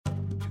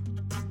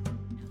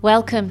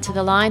Welcome to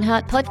the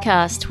Lionheart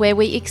Podcast, where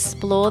we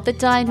explore the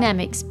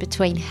dynamics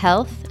between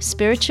health,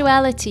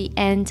 spirituality,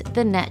 and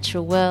the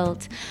natural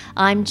world.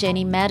 I'm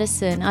Jenny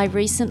Madison. I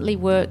recently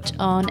worked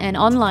on an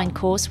online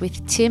course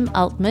with Tim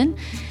Altman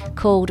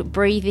called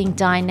Breathing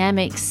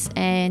Dynamics,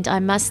 and I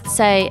must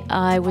say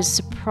I was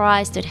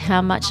surprised at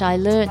how much I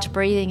learnt.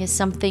 Breathing is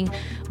something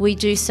we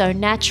do so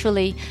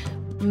naturally.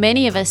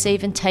 Many of us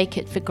even take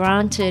it for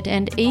granted,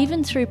 and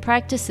even through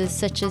practices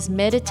such as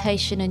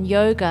meditation and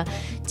yoga,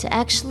 to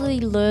actually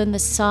learn the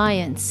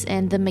science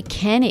and the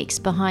mechanics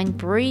behind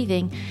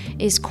breathing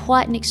is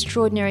quite an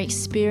extraordinary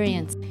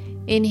experience.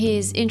 In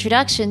his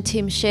introduction,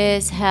 Tim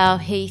shares how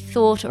he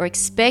thought or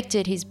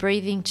expected his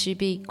breathing to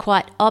be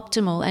quite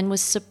optimal and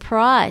was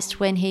surprised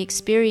when he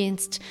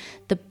experienced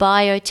the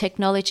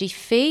biotechnology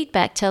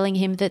feedback telling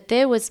him that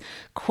there was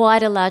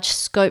quite a large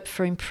scope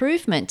for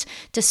improvement,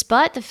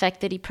 despite the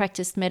fact that he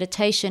practiced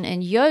meditation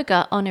and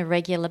yoga on a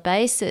regular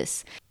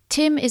basis.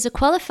 Tim is a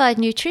qualified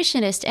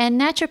nutritionist and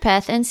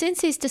naturopath, and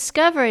since his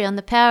discovery on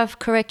the power of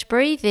correct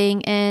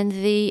breathing and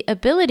the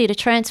ability to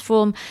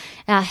transform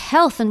our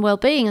health and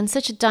well-being on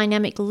such a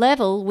dynamic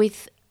level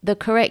with the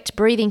correct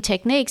breathing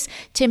techniques,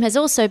 Tim has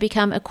also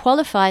become a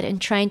qualified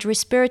and trained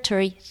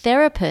respiratory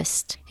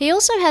therapist. He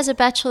also has a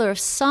Bachelor of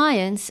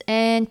Science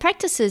and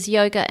practices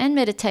yoga and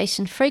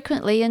meditation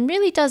frequently, and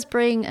really does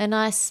bring a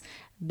nice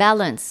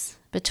balance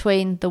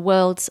between the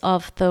worlds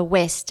of the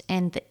West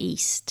and the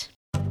East.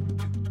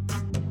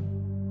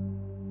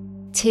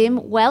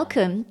 Tim,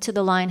 welcome to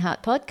the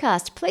Lionheart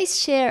Podcast.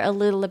 Please share a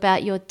little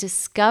about your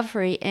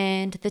discovery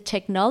and the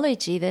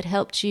technology that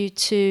helped you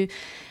to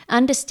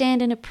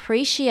understand and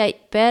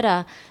appreciate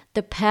better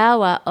the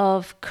power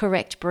of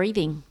correct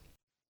breathing.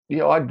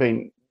 Yeah, I'd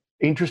been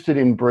interested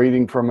in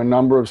breathing from a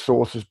number of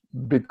sources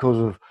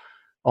because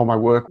of my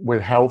work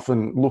with health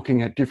and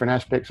looking at different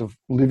aspects of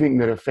living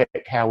that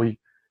affect how we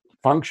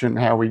function,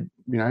 how we,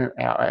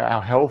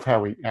 our health,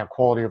 our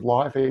quality of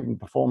life, even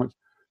performance.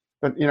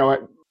 But,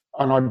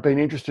 and I've been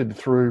interested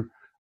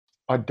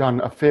I'd done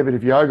a fair bit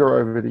of yoga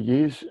over the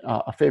years,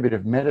 a fair bit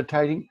of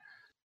meditating,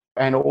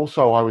 and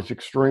also I was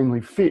extremely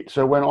fit.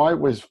 So when I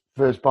was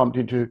first bumped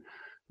into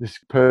this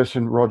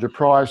person, Roger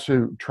Price,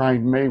 who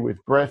trained me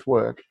with breath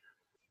work,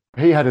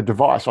 he had a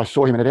device. I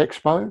saw him at an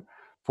expo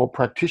for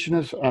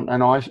practitioners,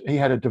 and he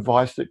had a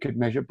device that could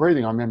measure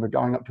breathing. I remember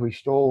going up to his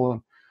stall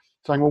and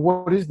saying, well,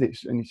 what is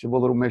this? And he said,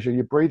 well, it'll measure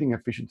your breathing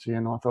efficiency.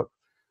 And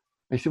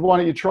he said, why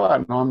don't you try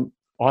it? And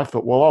I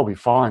thought, well, I'll be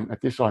fine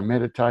at this. I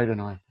meditate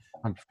and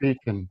I'm fit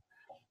and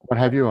what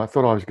have you. I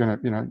thought I was going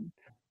to,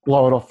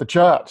 blow it off the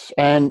charts.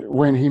 And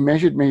when he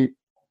measured me,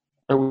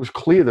 it was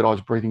clear that I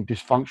was breathing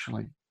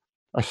dysfunctionally,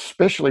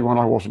 especially when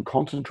I wasn't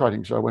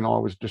concentrating. So when I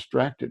was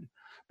distracted,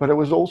 but it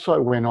was also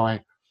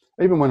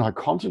even when I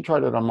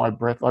concentrated on my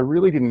breath, I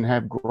really didn't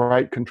have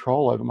great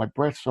control over my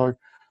breath. So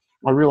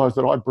I realized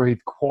that I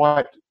breathed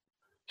quite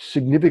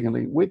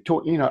significantly. We're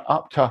talking,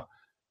 up to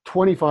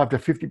 25 to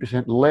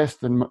 50% less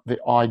than the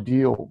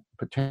ideal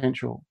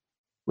potential,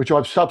 which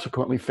I've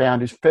subsequently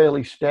found is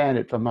fairly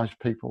standard for most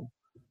people.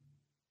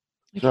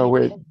 Okay. So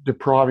we're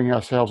depriving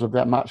ourselves of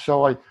that much.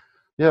 So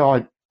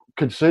I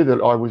could see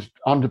that I was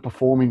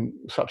underperforming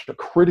such a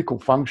critical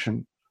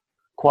function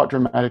quite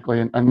dramatically,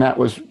 and that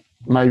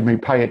made me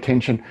pay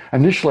attention.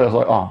 Initially, I was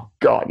like, oh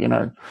God, it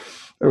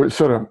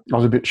was I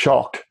was a bit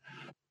shocked,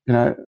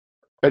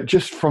 But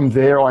just from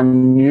there,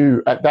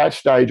 at that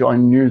stage, I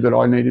knew that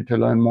I needed to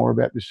learn more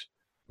about this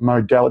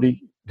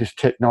modality, this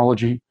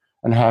technology,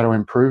 and how to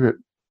improve it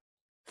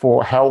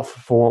for health,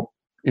 for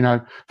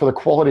the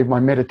quality of my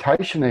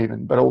meditation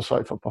even, but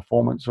also for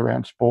performance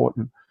around sport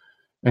and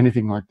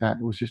anything like that.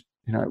 It was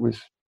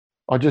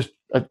just,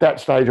 at that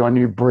stage, I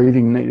knew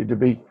breathing needed to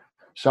be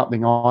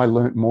something I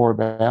learnt more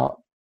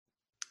about.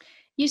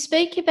 You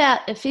speak about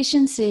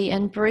efficiency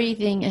and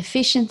breathing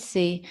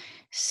efficiency.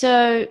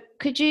 So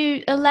could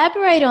you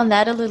elaborate on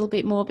that a little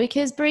bit more?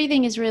 Because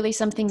breathing is really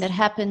something that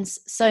happens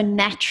so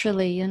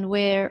naturally and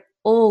we're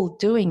all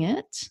doing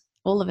it,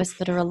 all of us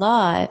that are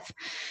alive.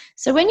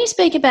 So when you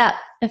speak about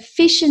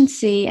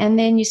efficiency and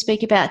then you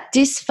speak about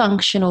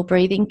dysfunctional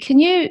breathing, can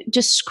you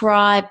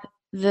describe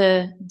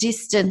the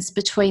distance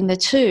between the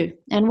two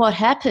and what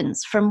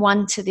happens from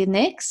one to the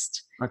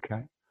next?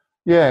 Okay.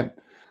 Yeah.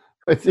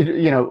 It's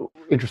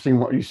interesting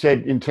what you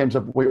said in terms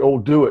of we all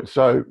do it.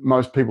 So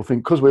most people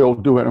think because we all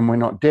do it and we're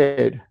not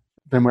dead,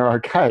 then we're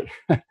okay.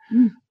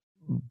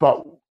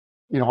 But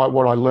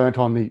what I learned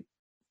on the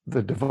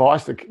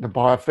device, the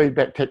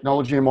biofeedback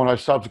technology, and what I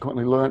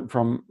subsequently learned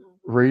from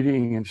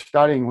reading and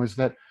studying was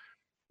that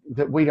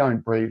we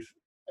don't breathe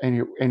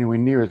anywhere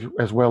near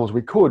as well as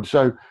we could.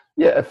 So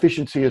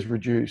efficiency is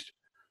reduced.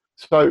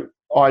 So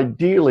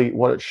ideally,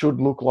 what it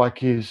should look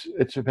like is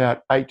it's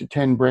about 8 to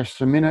 10 breaths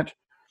a minute.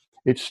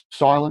 It's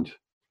silent,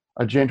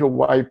 a gentle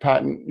wave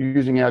pattern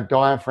using our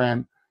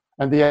diaphragm.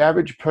 And the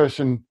average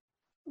person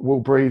will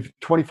breathe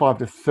 25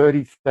 to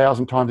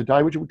 30,000 times a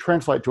day, which will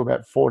translate to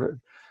about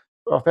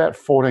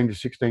 14 to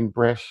 16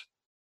 breaths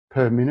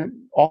per minute,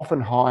 often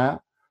higher.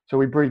 So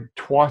we breathe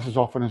twice as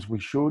often as we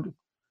should.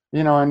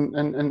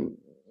 And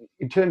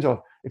in terms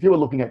of if you were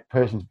looking at a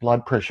person's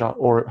blood pressure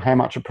or how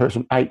much a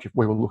person ate, if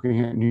we were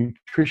looking at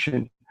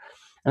nutrition,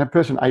 and a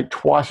person ate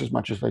twice as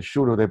much as they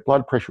should, or their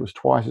blood pressure was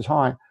twice as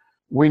high,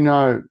 we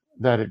know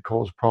that it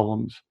caused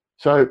problems.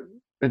 So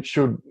it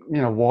should,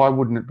 why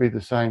wouldn't it be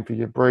the same for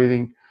your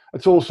breathing?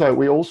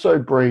 We also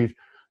breathe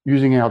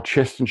using our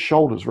chest and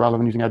shoulders rather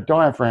than using our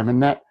diaphragm,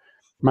 and that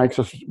makes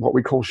us what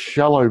we call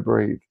shallow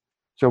breathe.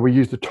 So we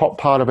use the top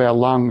part of our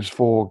lungs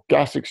for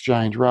gas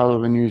exchange rather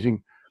than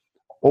using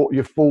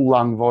your full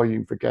lung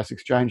volume for gas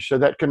exchange. So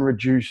that can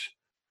reduce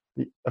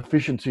the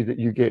efficiency that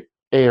you get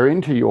air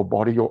into your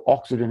body or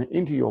oxygen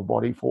into your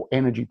body for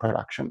energy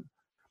production.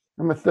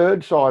 And the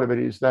third side of it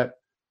is that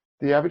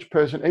the average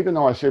person, even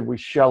though I said we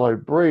shallow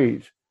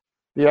breathe,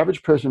 the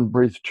average person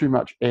breathes too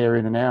much air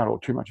in and out, or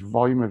too much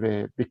volume of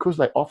air, because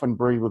they often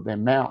breathe with their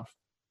mouth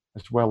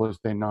as well as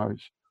their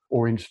nose,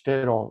 or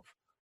instead of.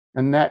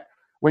 And that,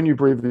 when you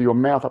breathe with your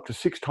mouth, up to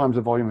 6 times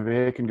the volume of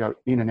air can go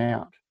in and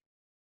out.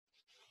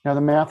 Now,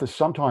 the mouth is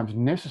sometimes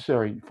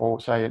necessary for,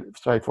 say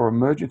for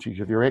emergencies,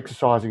 if you're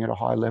exercising at a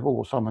high level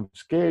or someone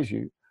scares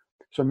you.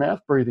 So mouth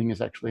breathing is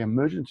actually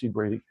emergency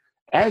breathing,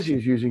 as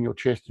is using your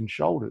chest and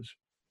shoulders.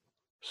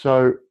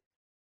 So,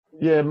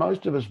 yeah,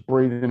 most of us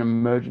breathe in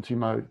emergency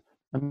mode.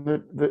 And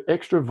the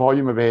extra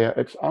volume of air,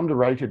 it's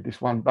underrated, this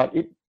one, but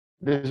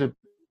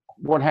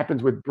what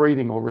happens with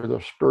breathing or with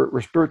the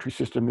respiratory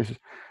system, this is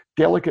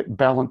delicate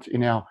balance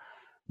in our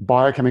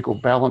biochemical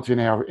balance in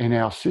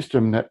our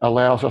system that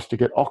allows us to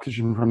get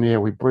oxygen from the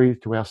air we breathe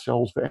to our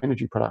cells for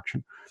energy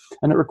production.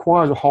 And it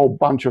requires a whole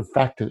bunch of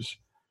factors.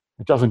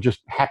 It doesn't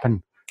just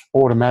happen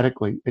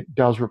automatically. It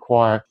does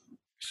require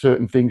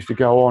certain things to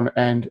go on.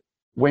 And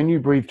when you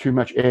breathe too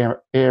much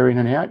air in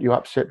and out, you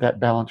upset that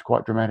balance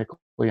quite dramatically,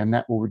 and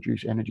that will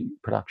reduce energy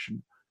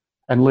production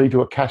and lead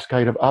to a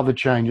cascade of other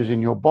changes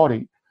in your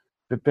body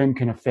that then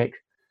can affect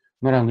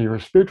not only your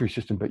respiratory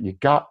system, but your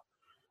gut,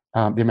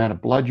 the amount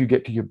of blood you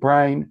get to your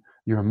brain,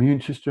 your immune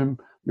system,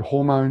 your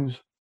hormones,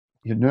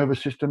 your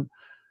nervous system,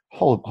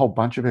 whole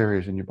bunch of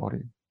areas in your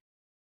body.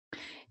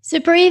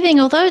 So breathing,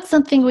 although it's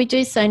something we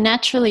do so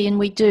naturally and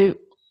we do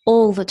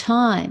all the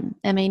time,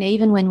 I mean,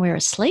 even when we're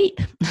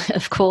asleep,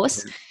 of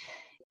course,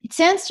 it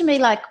sounds to me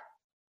like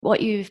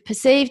what you've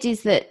perceived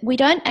is that we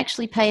don't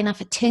actually pay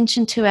enough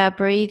attention to our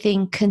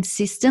breathing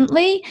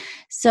consistently.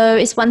 So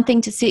it's one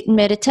thing to sit in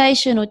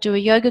meditation or do a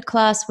yoga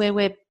class where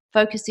we're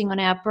focusing on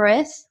our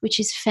breath, which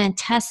is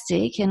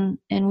fantastic, and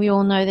we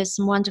all know there's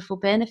some wonderful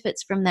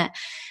benefits from that.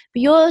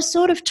 But you're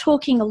sort of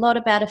talking a lot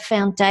about a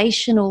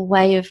foundational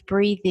way of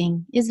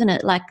breathing, isn't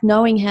it? Like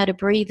knowing how to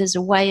breathe as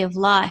a way of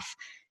life.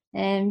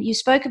 And you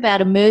spoke about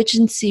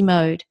emergency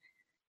mode,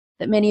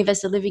 that many of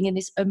us are living in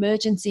this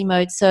emergency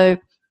mode. So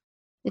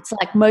it's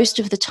like most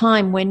of the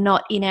time we're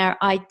not in our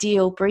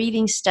ideal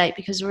breathing state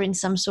because we're in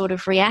some sort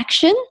of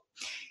reaction.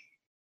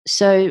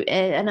 So,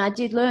 and I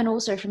did learn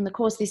also from the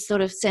course this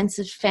sort of sense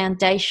of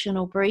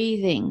foundational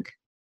breathing.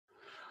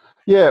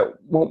 Yeah,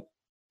 well,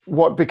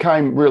 what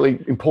became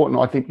really important,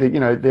 I think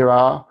that, there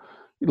are,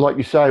 like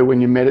you say, when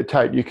you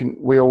meditate,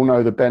 we all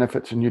know the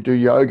benefits, and you do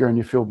yoga and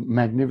you feel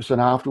magnificent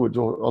afterwards,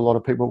 or a lot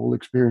of people will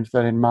experience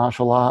that in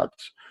martial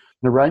arts,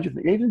 and a range of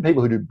things. Even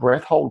people who do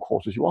breath hold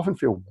courses, you often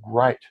feel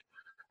great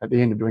at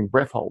the end of doing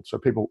breath holds. So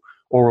people,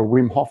 or a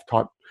Wim Hof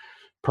type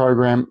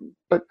program,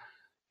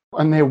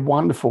 and they're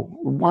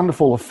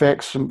wonderful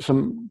effects,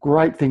 some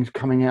great things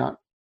coming out.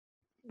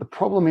 The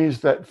problem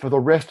is that for the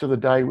rest of the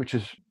day, which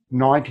is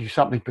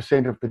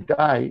 90-something% of the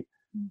day,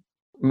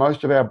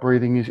 most of our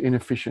breathing is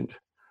inefficient.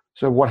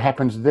 So what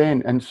happens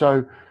then? And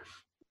so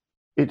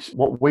it's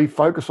what we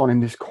focus on in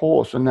this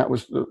course, and that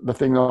was the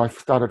thing that I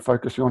started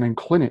focusing on in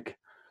clinic,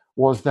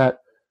 was that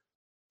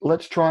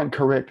let's try and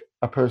correct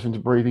a person's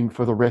breathing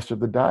for the rest of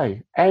the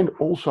day, and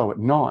also at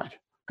night,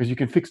 because you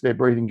can fix their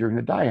breathing during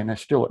the day and they're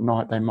still at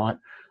night, they might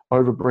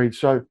overbreathe.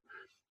 So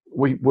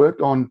we worked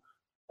on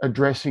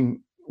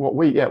addressing what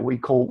we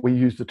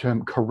use the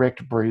term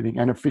correct breathing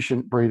and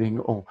efficient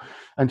breathing,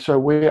 and so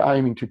we're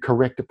aiming to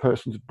correct a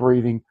person's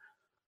breathing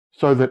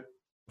so that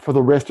for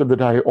the rest of the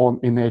day,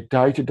 in their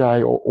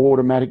day-to-day or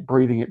automatic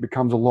breathing, it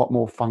becomes a lot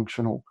more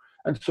functional.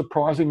 And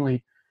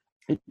surprisingly,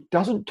 it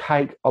doesn't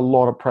take a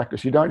lot of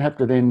practice. You don't have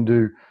to then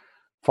do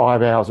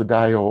 5 hours a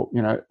day, or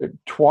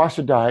twice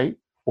a day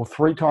or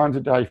 3 times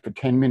a day for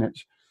 10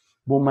 minutes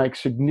will make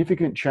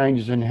significant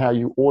changes in how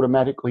you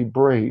automatically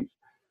breathe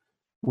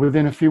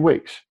within a few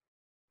weeks.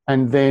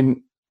 And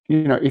then,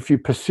 if you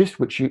persist,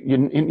 which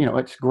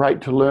it's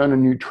great to learn a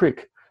new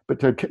trick, but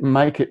to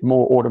make it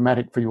more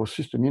automatic for your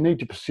system, you need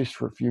to persist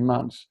for a few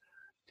months.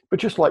 But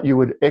just like you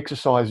would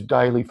exercise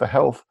daily for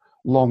health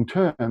long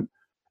term,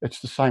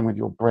 it's the same with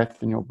your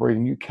breath and your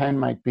breathing. You can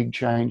make big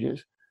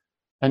changes.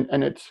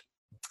 And it's,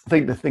 I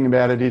think the thing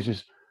about it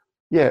is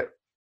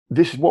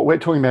this is what we're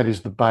talking about,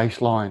 is the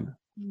baseline,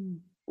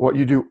 what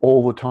you do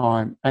all the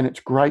time. And it's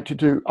great to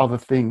do other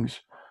things,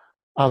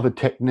 other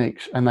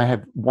techniques, and they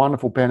have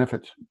wonderful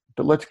benefits.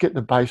 But let's get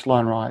the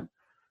baseline right.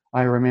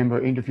 I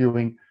remember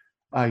interviewing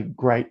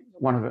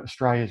one of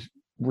Australia's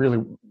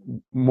really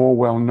more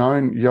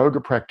well-known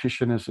yoga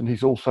practitioners, and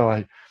he's also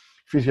a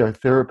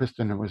physiotherapist,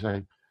 and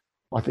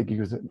I think he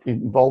was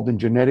involved in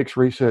genetics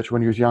research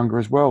when he was younger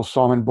as well,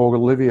 Simon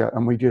Borg-Olivier,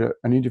 and we did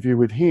an interview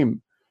with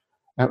him.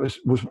 And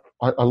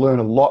I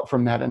learned a lot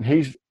from that, and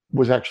he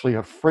was actually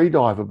a free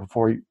diver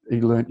before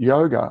he learnt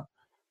yoga,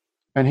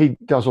 and he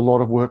does a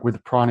lot of work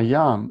with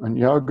pranayama and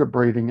yoga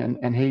breathing,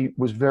 and he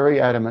was very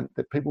adamant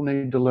that people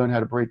need to learn how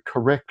to breathe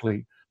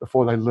correctly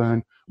before they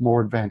learn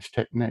more advanced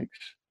techniques.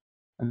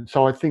 And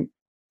so I think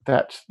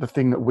that's the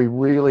thing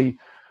that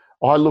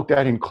I looked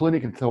at in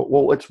clinic and thought,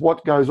 well, it's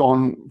what goes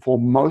on for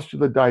most of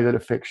the day that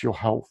affects your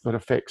health, that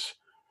affects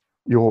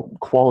your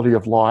quality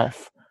of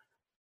life.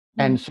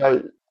 And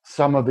so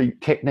some of the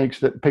techniques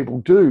that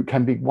people do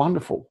can be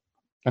wonderful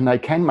and they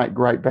can make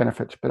great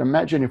benefits. But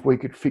imagine if we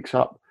could fix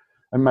up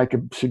and make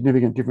a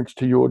significant difference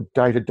to your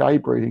day-to-day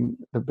breathing,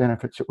 the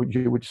benefits that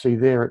you would see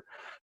there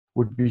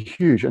would be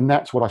huge. And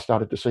that's what I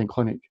started to see in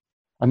clinic.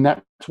 And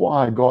that's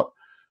why I got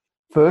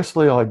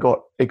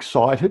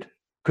excited,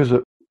 because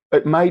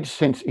it made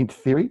sense in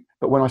theory,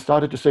 but when I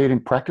started to see it in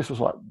practice, it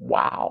was like,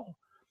 wow.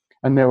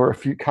 And there were a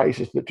few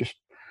cases that just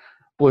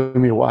blew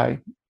me away.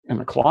 And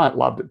the client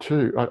loved it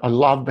too. I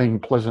love being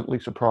pleasantly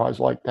surprised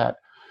like that.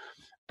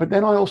 But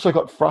then I also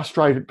got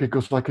frustrated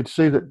because I could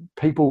see that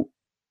people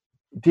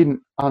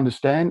didn't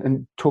understand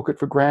and took it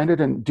for granted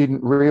and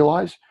didn't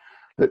realize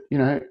that,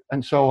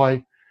 and so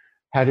I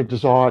had a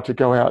desire to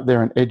go out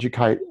there and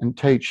educate and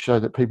teach so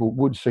that people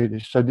would see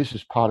this. So this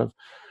is part of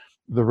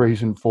the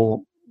reason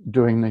for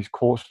doing these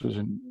courses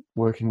and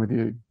working with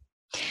you.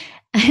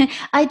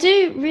 I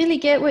do really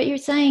get what you're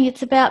saying.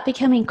 It's about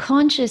becoming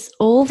conscious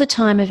all the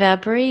time of our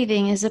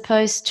breathing, as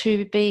opposed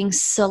to being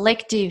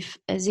selective,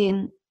 as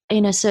in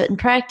a certain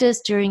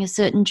practice during a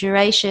certain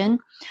duration.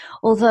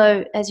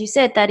 Although, as you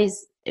said, that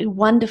is a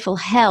wonderful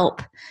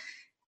help.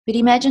 But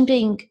imagine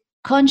being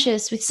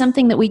conscious with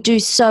something that we do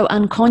so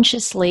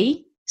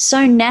unconsciously,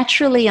 so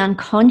naturally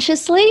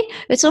unconsciously.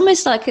 It's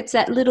almost like it's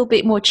that little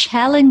bit more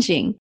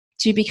challenging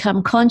to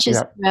become conscious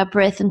of our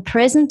breath and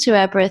present to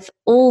our breath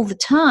all the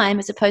time,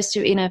 as opposed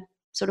to in a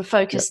sort of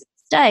focused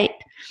state.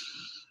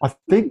 I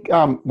think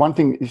one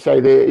thing you say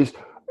there is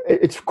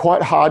it's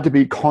quite hard to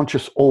be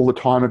conscious all the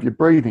time of your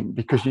breathing,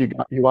 because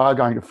you are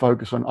going to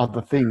focus on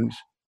other things.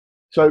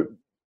 So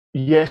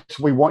yes,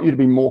 we want you to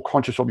be more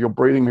conscious of your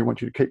breathing. We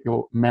want you to keep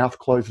your mouth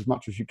closed as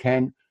much as you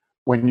can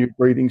when you're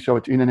breathing, so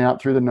it's in and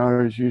out through the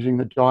nose, using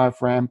the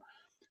diaphragm,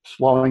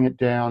 slowing it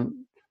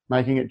down,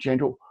 making it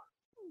gentle.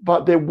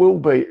 But it will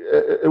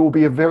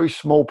be a very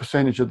small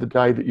percentage of the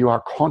day that you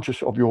are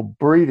conscious of your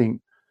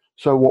breathing.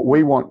 So what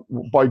we want,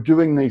 by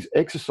doing these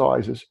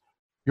exercises,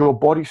 your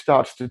body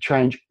starts to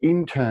change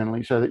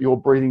internally so that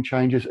your breathing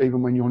changes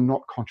even when you're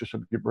not conscious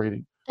of your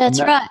breathing.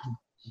 That's right.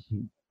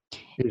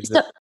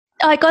 So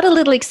I got a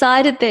little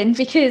excited then,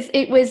 because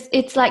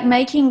it's like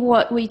making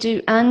what we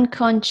do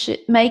unconscious,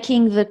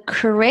 making the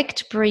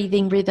correct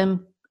breathing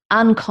rhythm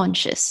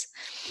unconscious.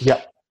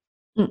 Yeah.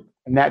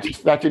 And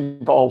that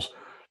involves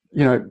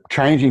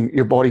changing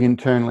your body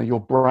internally. Your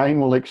brain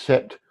will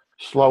accept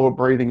slower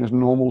breathing as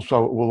normal,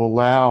 so it will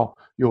allow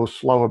your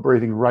slower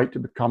breathing rate to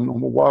become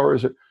normal.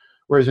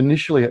 Whereas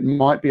initially it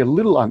might be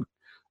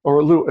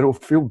it'll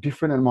feel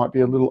different and might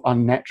be a little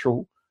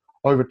unnatural.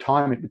 Over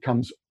time, it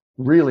becomes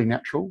really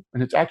natural,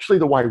 and it's actually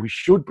the way we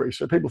should breathe.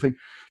 So people think,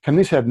 can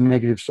this have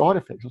negative side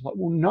effects? It's like,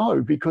 well,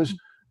 no, because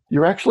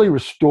you're actually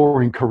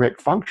restoring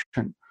correct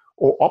function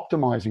or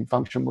optimizing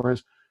function,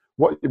 whereas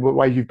the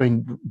way you've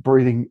been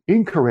breathing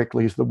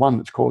incorrectly is the one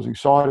that's causing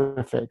side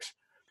effects.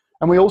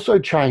 And we also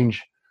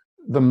change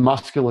the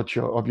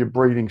musculature of your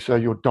breathing, so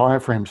your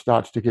diaphragm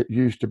starts to get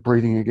used to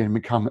breathing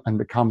again and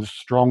becomes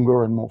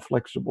stronger and more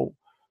flexible.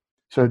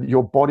 So that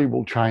your body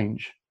will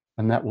change,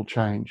 and that will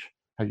change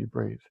how you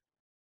breathe.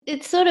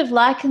 It sort of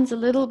likens a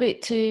little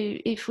bit to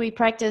if we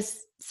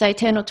practice, say,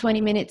 10 or 20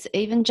 minutes,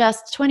 even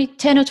just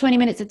 10 or 20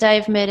 minutes a day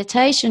of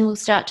meditation, we'll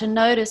start to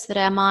notice that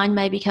our mind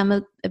may become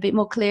a bit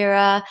more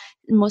clearer,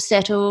 more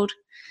settled.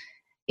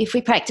 If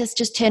we practice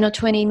just 10 or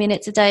 20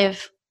 minutes a day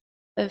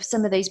of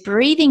some of these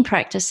breathing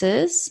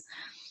practices,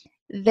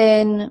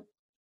 then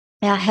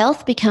our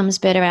health becomes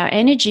better, our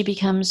energy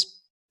becomes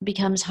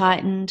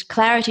heightened,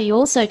 clarity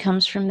also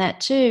comes from that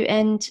too,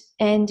 and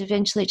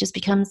eventually it just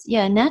becomes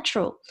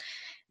natural.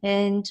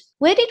 And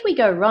where did we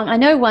go wrong? I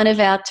know one of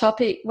our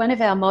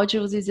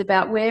modules is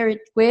about where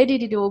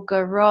did it all go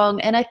wrong?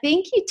 And I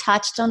think you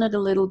touched on it a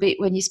little bit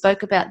when you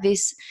spoke about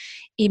this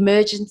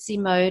emergency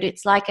mode.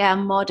 It's like our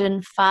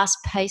modern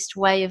fast-paced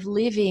way of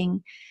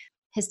living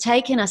has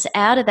taken us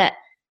out of that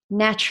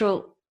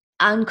natural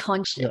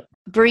unconscious,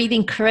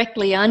 breathing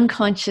correctly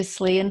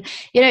unconsciously. And,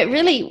 it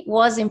really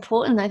was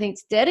important, I think,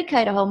 to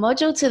dedicate a whole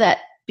module to that.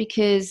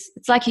 Because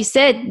it's like you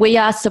said,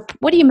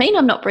 what do you mean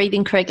I'm not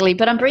breathing correctly?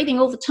 But I'm breathing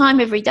all the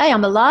time, every day.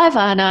 I'm alive,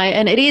 aren't I?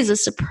 And it is a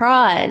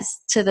surprise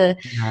to the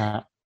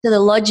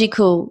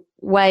logical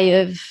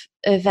way of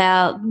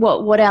our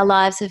what our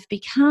lives have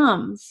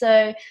become.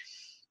 So,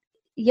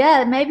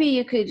 maybe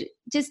you could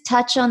just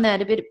touch on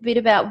that a bit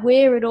about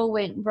where it all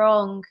went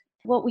wrong,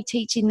 what we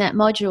teach in that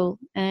module,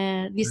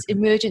 this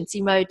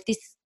emergency mode,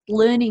 this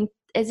learning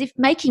as if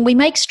we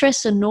make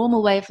stress a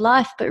normal way of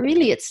life, but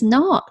really it's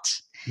not.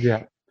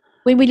 Yeah.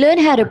 When we learn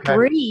how to Okay.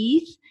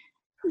 breathe,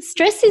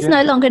 stress is Yeah.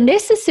 no longer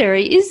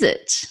necessary, is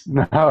it?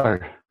 No.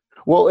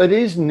 Well, it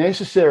is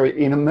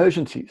necessary in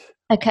emergencies,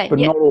 Okay, but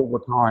not all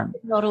the time.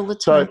 Not all the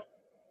time. So,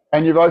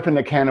 and you've opened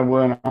a can of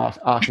worms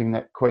asking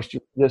that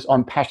question. Yes,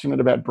 I'm passionate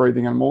about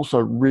breathing. I'm also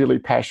really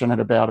passionate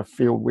about a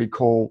field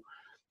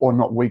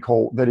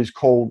that is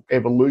called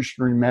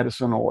evolutionary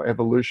medicine or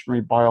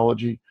evolutionary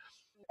biology.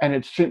 And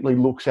it simply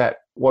looks at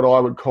what I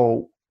would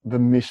call the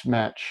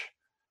mismatch.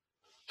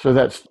 So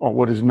that's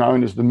what is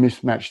known as the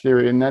mismatch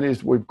theory. And that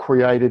is we've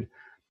created,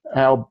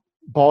 our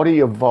body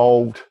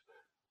evolved.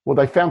 Well,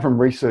 they found from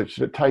research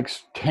that it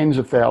takes tens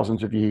of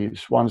thousands of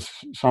years.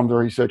 Some of the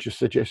researchers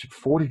suggested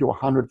 40 to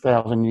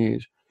 100,000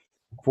 years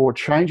for a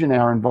change in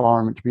our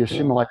environment to be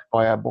assimilated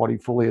by our body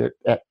fully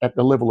at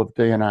the level of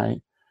DNA.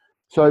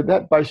 So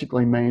that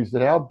basically means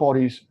that our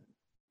bodies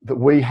that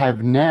we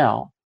have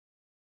now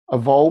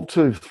evolved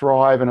to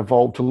thrive and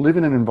evolved to live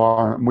in an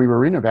environment we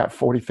were in about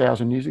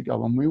 40,000 years ago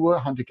when we were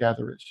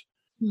hunter-gatherers.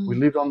 We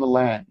lived on the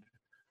land.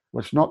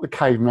 Well, it's not the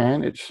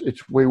caveman.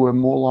 We were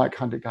more like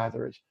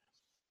hunter-gatherers.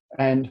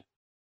 And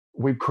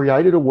we've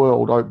created a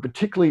world,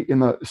 particularly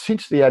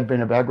since the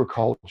advent of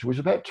agriculture, which was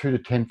about 2 to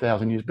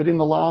 10,000 years, but in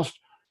the last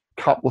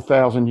couple of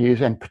thousand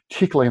years, and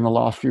particularly in the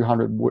last few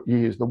hundred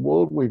years, the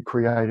world we've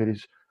created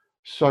is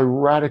so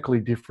radically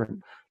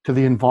different to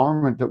the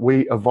environment that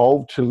we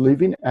evolved to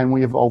live in and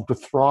we evolved to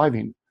thrive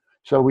in.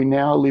 So we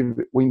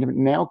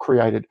now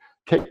created,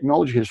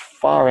 technology has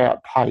far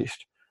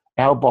outpaced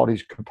our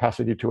body's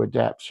capacity to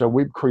adapt. So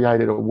we've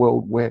created a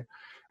world where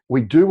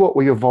we do what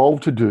we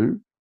evolved to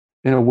do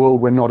in a world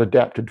we're not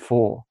adapted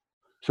for.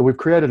 So we've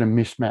created a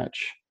mismatch,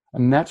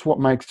 and that's what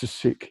makes us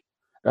sick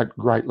at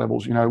great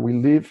levels. We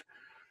live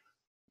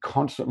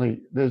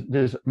constantly,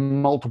 there's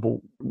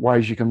multiple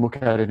ways you can look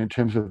at it in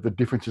terms of the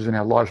differences in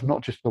our lives,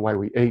 not just the way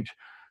we eat,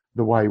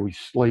 the way we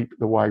sleep,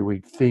 the way we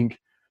think.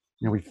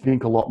 We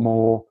think a lot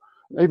more,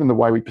 even the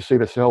way we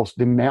perceive ourselves,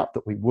 the amount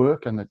that we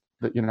work and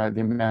the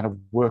amount of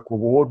work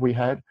reward we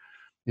had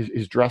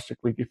is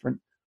drastically different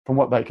from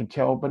what they can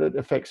tell, but it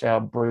affects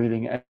our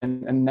breathing.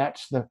 And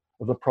that's the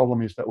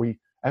problem, is that we,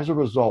 as a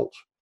result,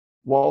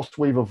 whilst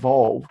we've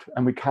evolved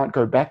and we can't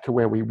go back to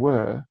where we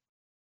were,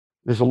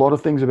 there's a lot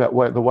of things about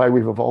the way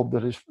we've evolved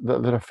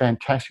that are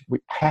fantastic. We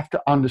have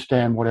to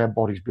understand what our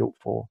body's built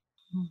for.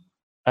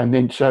 And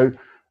then, so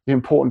the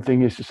important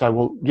thing is to say,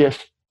 well, yes,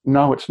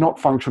 no, it's not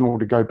functional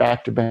to go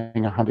back to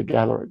being a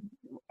hunter-gatherer.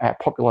 Our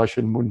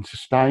population wouldn't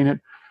sustain it.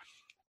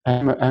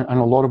 And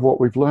a lot of what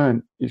we've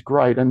learned is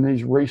great. And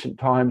these recent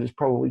times has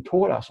probably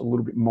taught us a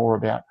little bit more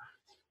about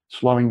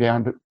slowing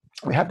down. But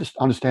we have to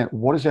understand,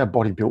 what is our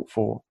body built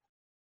for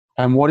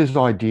and what is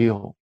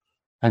ideal.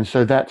 And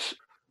so that's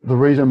the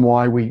reason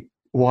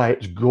why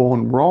it's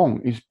gone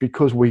wrong, is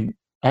because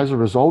as a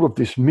result of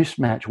this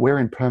mismatch, we're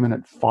in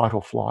permanent fight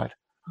or flight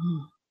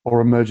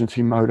or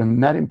emergency mode,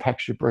 and that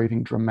impacts your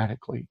breathing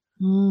dramatically.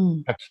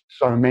 That's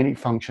so many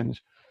functions.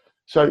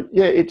 So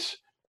yeah, it's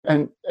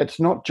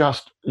not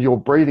just your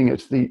breathing,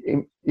 it's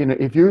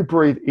if you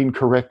breathe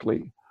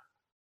incorrectly,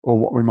 or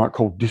what we might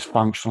call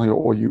dysfunctionally,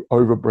 or you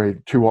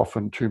overbreathe too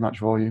often, too much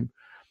volume,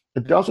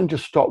 it doesn't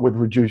just stop with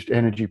reduced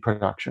energy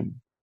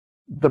production.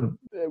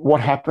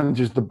 What happens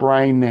is the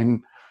brain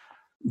then,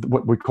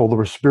 what we call the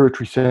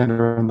respiratory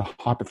center and the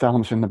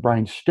hypothalamus in the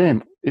brain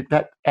stem,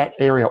 that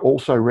area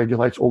also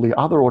regulates all the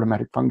other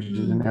automatic functions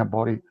in our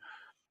body.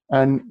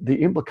 And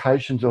the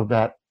implications of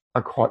that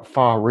are quite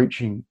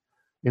far-reaching,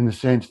 in the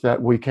sense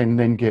that we can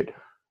then get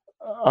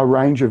a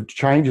range of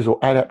changes or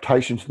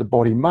adaptations the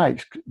body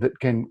makes that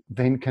can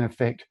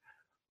affect,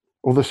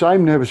 or the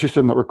same nervous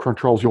system that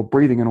controls your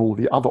breathing and all of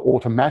the other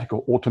automatic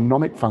or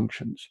autonomic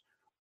functions,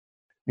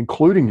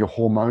 including your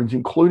hormones,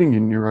 including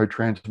your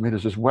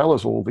neurotransmitters, as well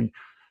as all the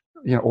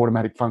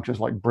automatic functions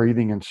like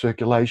breathing and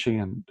circulation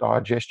and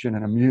digestion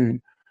and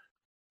immune.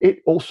 It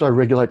also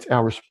regulates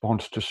our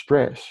response to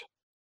stress.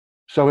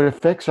 So it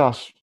affects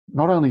us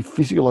not only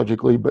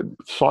physiologically, but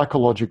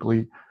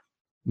psychologically,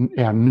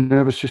 our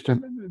nervous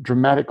system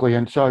dramatically.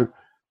 And so,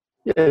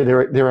 yeah,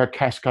 there are a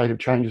cascade of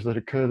changes that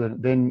occur.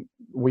 That then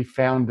we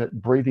found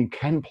that breathing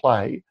can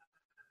play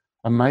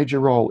a major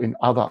role in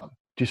other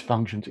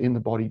dysfunctions in the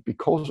body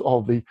because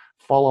of the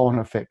follow-on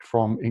effect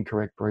from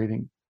incorrect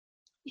breathing.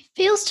 It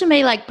feels to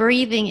me like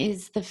breathing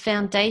is the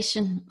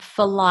foundation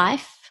for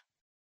life.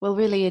 Well,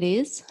 really it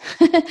is.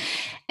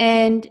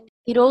 And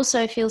it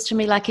also feels to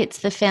me like it's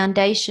the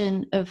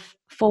foundation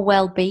for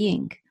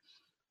well-being,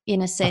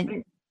 in a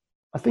sense.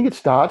 I think it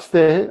starts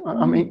there.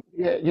 I mean,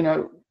 yeah,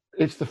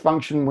 it's the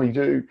function we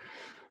do,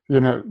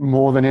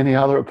 more than any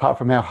other, apart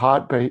from our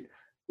heartbeat.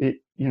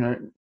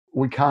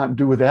 We can't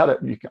do without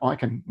it. I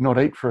can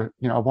not eat for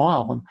a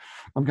while and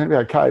I'm going to be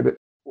okay. But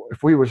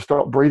if we were to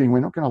stop breathing, we're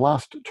not going to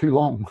last too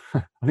long.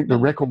 I think the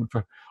record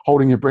for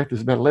holding your breath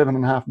is about 11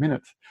 and a half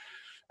minutes,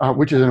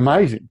 which is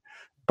amazing.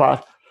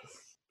 But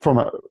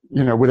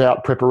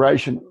without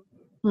preparation.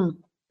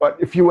 But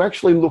if you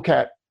actually look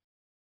at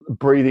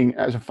breathing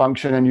as a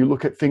function and you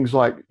look at things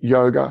like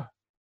yoga,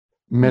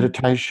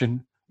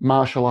 meditation,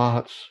 martial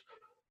arts,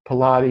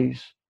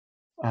 Pilates,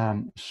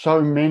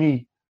 so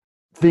many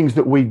things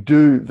that we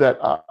do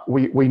that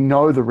we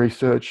know the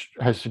research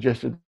has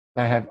suggested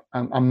they have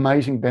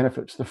amazing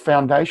benefits. The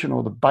foundation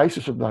or the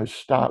basis of those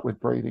start with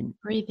breathing.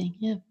 Breathing,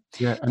 yeah.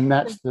 Yeah, and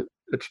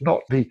it's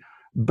not the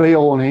be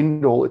all and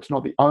end all. It's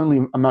not the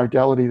only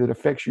modality that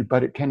affects you,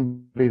 but it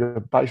can be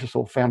the basis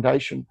or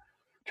foundation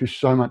to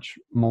so much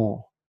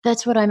more.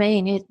 That's what I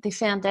mean. The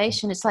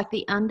foundation, it's like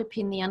the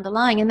underpin, the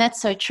underlying. And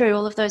that's so true.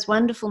 All of those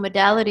wonderful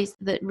modalities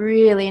that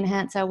really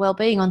enhance our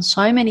well-being on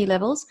so many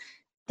levels,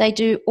 they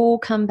do all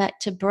come back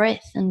to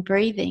breath and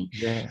breathing.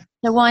 Yeah.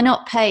 So why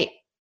not pay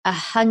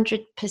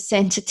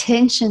 100%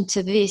 attention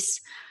to this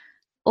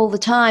all the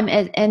time?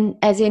 And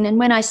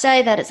when I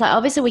say that, it's like,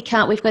 obviously we've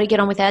got to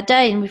get on with our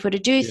day and we've got to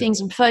do things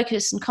and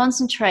focus and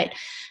concentrate.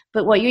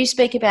 But what you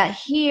speak about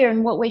here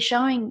and what we're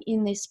showing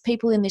in this,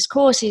 people in this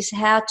course, is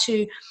how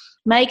to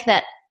make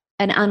that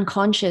an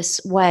unconscious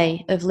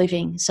way of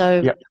living.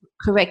 So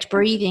correct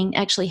breathing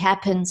actually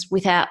happens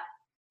without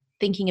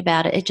thinking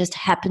about it. It just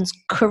happens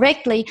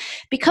correctly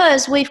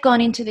because we've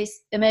gone into this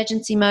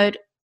emergency mode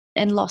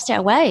and lost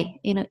our way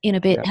in a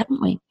bit,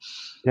 haven't we?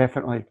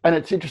 Definitely. And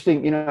it's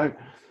interesting,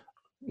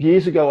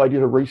 years ago I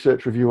did a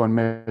research review on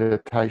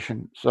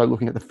meditation. So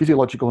looking at the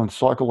physiological and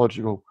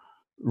psychological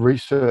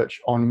research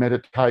on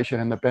meditation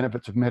and the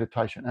benefits of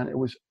meditation. And it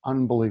was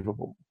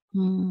unbelievable.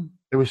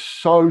 It was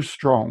so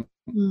strong.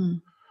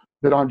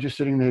 That I'm just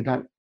sitting there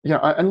going,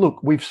 and look,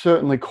 we've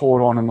certainly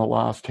caught on in the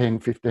last 10,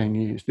 15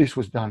 years. This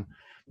was done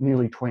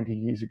nearly 20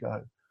 years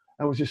ago.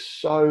 It was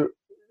just so,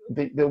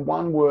 the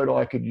one word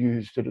I could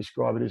use to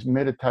describe it is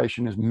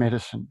meditation is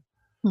medicine.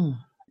 And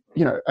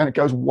it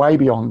goes way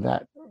beyond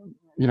that,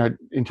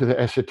 into the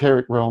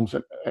esoteric realms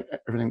and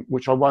everything,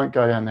 which I won't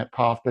go down that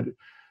path, but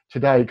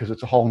today, because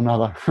it's a whole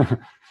nother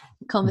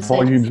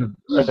volumes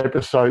of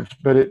episodes,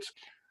 but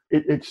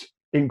it's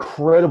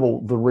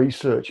incredible, the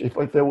research.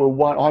 If there were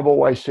one, I've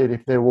always said,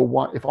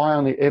 if I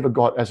only ever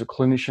got, as a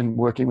clinician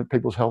working with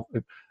people's health,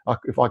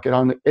 if I could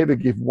only ever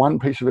give one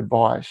piece of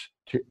advice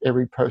to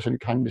every person who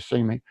came to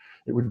see me,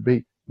 it would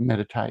be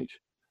meditate.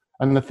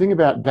 And the thing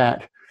about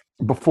that,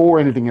 before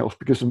anything else,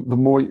 because the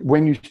more,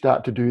 when you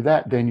start to do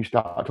that, then you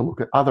start to look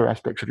at other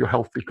aspects of your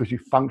health because you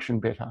function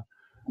better.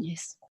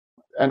 Yes.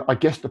 And I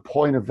guess the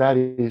point of that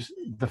is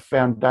the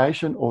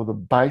foundation or the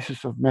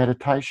basis of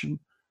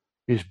meditation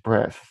is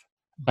breath.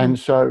 And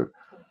so,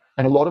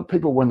 and a lot of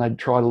people, when they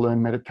try to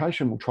learn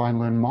meditation, will try and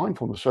learn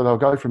mindfulness. So they'll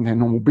go from their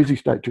normal busy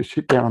state to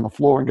sit down on the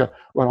floor and go,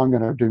 well, I'm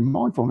going to do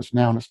mindfulness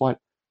now. And it's like,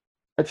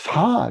 it's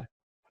hard.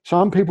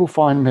 Some people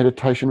find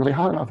meditation really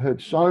hard. And I've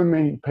heard so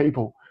many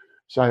people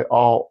say,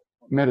 oh,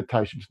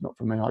 meditation's not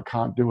for me, I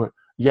can't do it.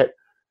 Yet,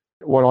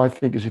 what I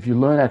think is if you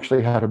learn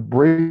actually how to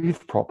breathe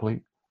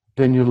properly,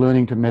 then you're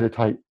learning to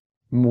meditate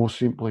more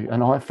simply.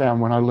 And I found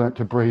when I learned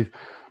to breathe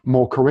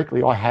more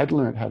correctly, I had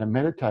learned how to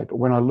meditate, but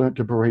when I learned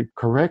to breathe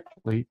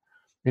correctly,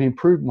 it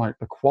improved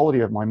the quality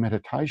of my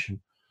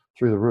meditation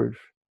through the roof.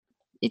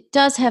 It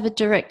does have a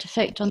direct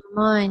effect on the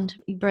mind,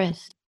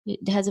 breath.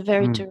 It has a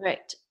very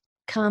direct,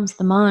 calms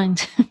the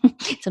mind.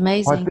 It's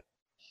amazing.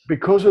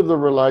 Because of the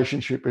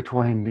relationship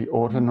between the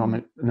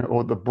autonomic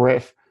or the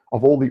breath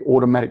of all the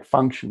automatic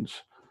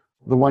functions,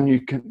 the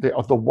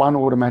one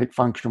automatic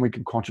function we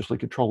can consciously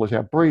control is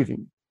our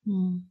breathing.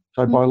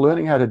 So by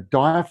learning how to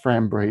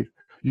diaphragm breathe,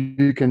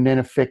 you can then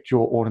affect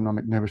your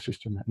autonomic nervous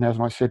system. And as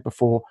I said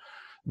before,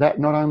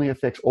 that not only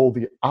affects all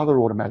the other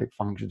automatic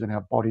functions in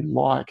our body,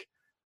 like,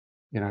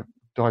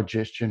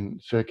 digestion,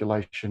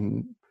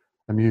 circulation,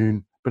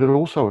 immune, but it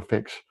also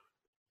affects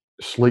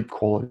sleep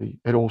quality.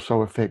 It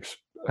also affects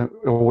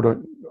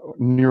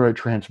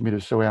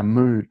neurotransmitters, so our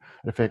mood.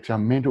 It affects our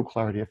mental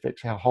clarity,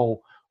 affects our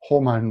whole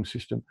hormonal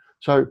system.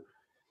 So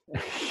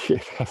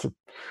it has a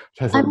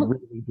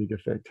really big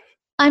effect.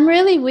 I'm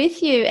really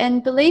with you.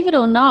 And believe it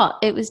or not,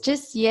 it was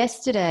just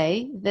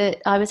yesterday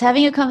that I was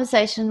having a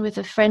conversation with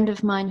a friend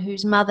of mine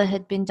whose mother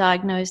had been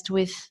diagnosed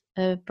with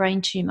a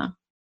brain tumor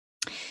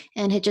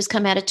and had just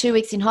come out of 2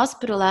 weeks in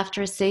hospital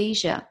after a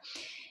seizure.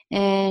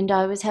 And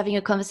I was having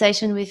a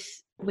conversation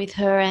with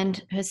her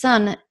and her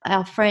son,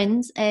 our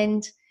friends,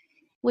 and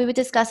we were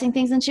discussing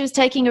things, and she was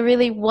taking a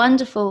really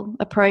wonderful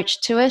approach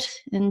to it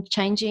and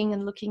changing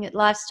and looking at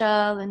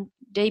lifestyle and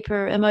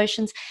deeper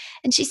emotions.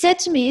 And she said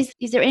to me,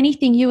 is there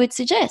anything you would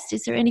suggest?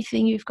 Is there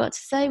anything you've got to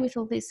say with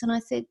all this? And I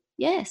said,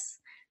 yes,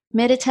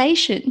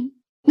 meditation.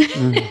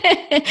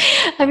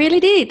 I really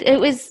did. It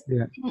was,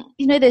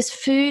 there's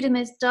food and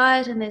there's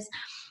diet and there's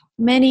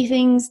many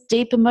things,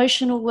 deep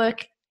emotional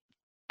work.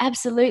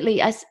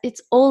 Absolutely.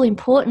 It's all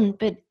important,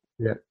 but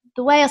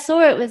the way I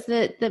saw it was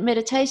that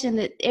meditation,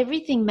 that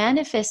everything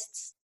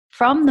manifests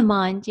from the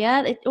mind.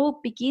 It all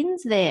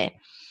begins there.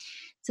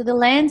 So the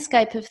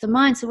landscape of the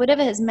mind, so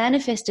whatever has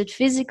manifested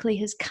physically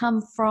has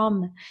come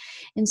from.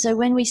 And so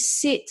when we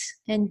sit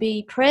and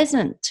be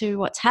present to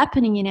what's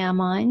happening in our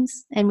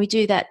minds, and we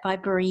do that by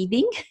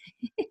breathing,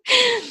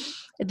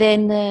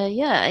 then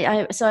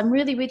so I'm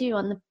really with you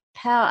on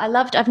power.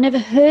 I've never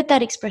heard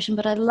that expression,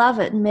 but I love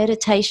it.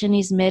 Meditation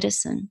is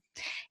medicine.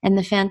 And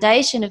the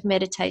foundation of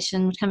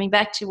meditation, coming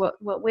back to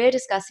what we're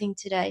discussing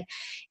today,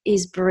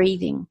 is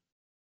breathing.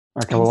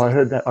 Okay, well, I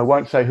heard that. I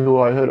won't say who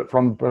I heard it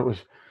from, but it was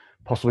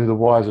possibly the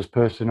wisest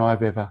person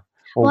I've ever,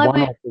 or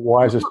one of the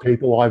wisest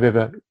people I've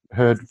ever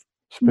heard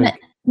speak.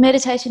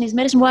 Meditation is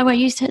medicine. Why won't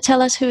you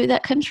tell us who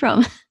that comes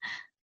from?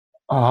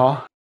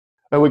 Uh-huh.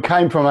 We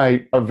came from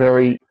a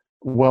very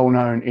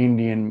well-known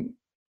Indian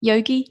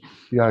yogi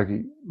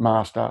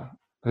master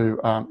who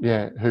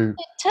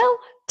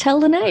tell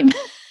the name.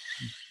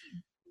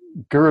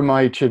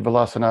 Gurumai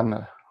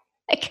Chidvilasananda.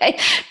 Okay,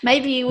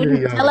 maybe you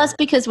wouldn't tell us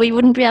because we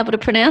wouldn't be able to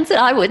pronounce it.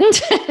 I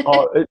wouldn't.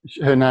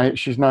 Her name,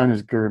 she's known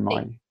as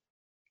Gurumai.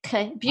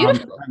 Okay,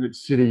 beautiful. And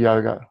it's Siddha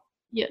Yoga.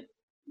 Yeah.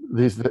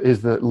 Is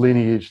the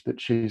lineage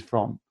that she's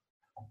from.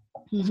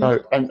 Mm-hmm. So,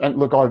 and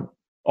look,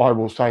 I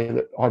will say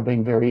that I've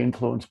been very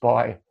influenced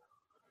by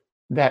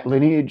that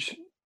lineage,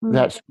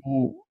 that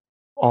school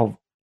of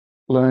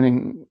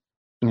learning,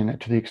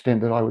 to the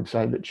extent that I would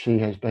say that she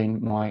has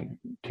been my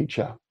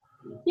teacher.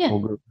 Yeah.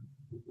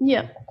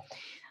 Yeah.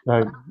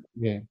 So,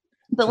 yeah.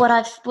 But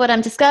what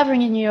I'm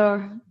discovering in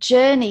your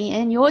journey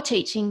and your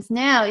teachings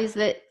now is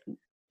that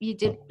you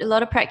did a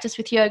lot of practice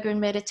with yoga and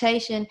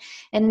meditation,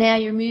 and now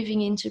you're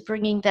moving into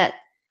bringing that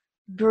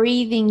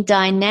breathing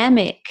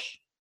dynamic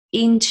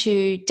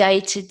into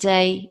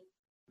day-to-day,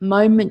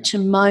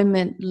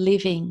 moment-to-moment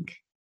living.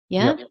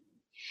 Yeah? Yep.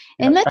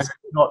 And that's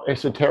not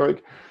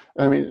esoteric.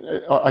 I mean,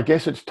 I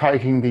guess it's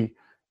taking the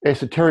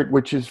esoteric,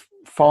 which is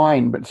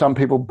fine, but some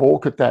people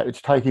balk at that.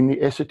 It's taking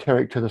the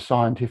esoteric to the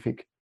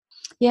scientific.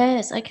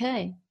 Yes,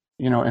 okay.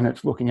 And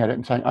it's looking at it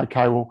and saying,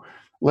 okay, well,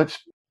 let's,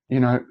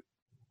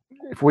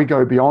 if we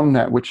go beyond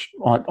that, which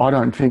I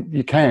don't think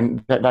you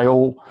can, that they're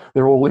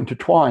all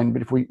intertwined.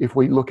 But if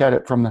we look at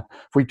it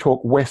if we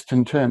talk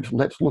Western terms,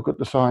 let's look at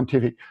the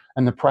scientific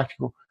and the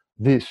practical.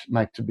 This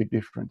makes a big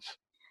difference.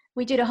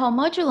 We did a whole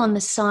module on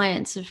the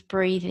science of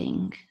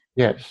breathing.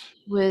 Yes.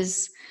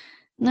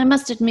 And I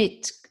must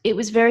admit, it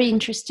was very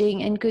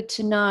interesting and good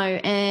to know.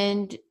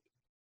 And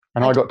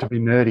I got to be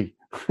nerdy.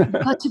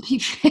 Got to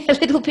be a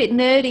little bit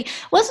nerdy.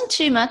 Wasn't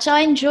too much.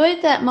 I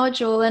enjoyed that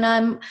module,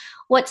 and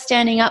what's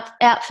standing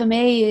out for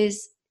me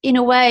is, in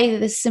a way,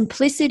 the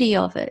simplicity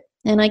of it.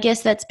 And I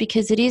guess that's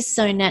because it is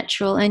so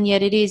natural, and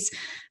yet it is,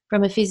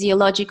 from a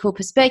physiological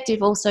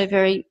perspective, also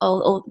very.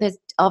 There's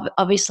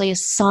obviously a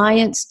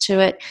science to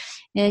it.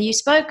 Now, you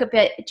spoke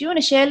about. Do you want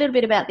to share a little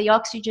bit about the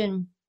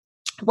oxygen?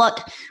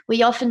 What is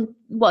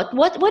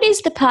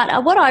the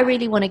part? What I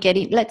really want to get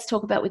in, let's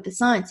talk about with the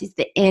science, is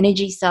the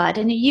energy side.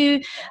 And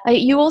you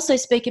also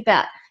speak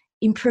about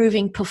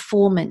improving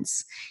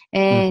performance,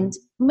 and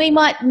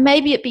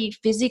maybe it be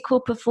physical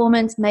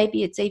performance,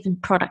 maybe it's even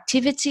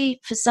productivity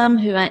for some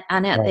who aren't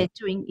out there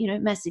doing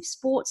massive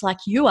sports like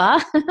you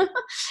are.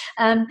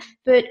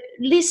 But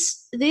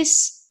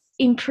this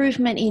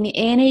improvement in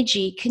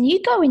energy, can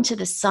you go into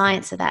the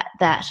science of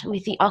that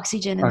with the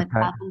oxygen and the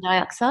carbon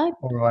dioxide?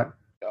 All right.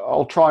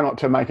 I'll try not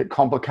to make it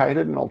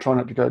complicated, and I'll try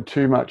not to go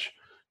too much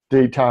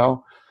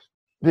detail.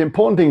 The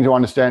important thing to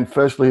understand,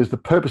 firstly, is the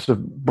purpose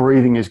of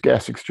breathing is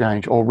gas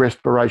exchange or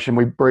respiration.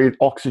 We breathe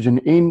oxygen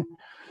in,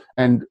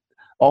 and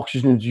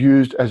oxygen is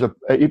used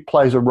it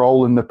plays a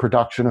role in the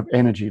production of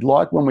energy.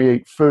 Like when we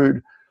eat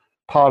food,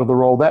 part of the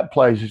role that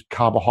plays is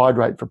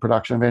carbohydrate for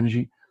production of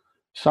energy.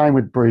 Same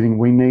with breathing.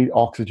 We need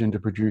oxygen to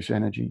produce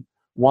energy.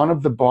 One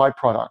of the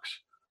byproducts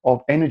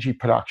of energy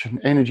production.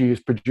 Energy is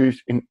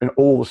produced in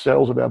all the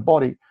cells of our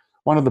body.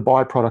 One of the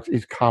byproducts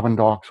is carbon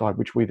dioxide,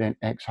 which we then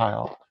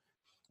exhale.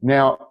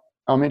 Now,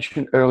 I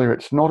mentioned earlier,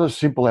 it's not as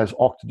simple as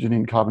oxygen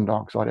in, carbon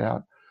dioxide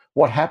out.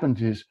 What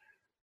happens is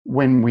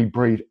when we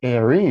breathe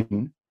air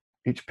in,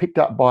 it's picked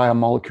up by a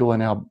molecule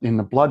in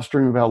the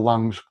bloodstream of our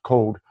lungs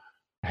called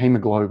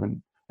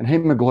hemoglobin. And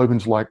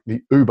hemoglobin's like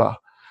the Uber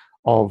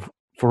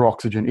for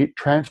oxygen. It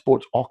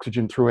transports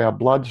oxygen through our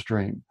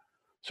bloodstream.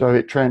 So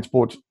it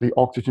transports the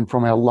oxygen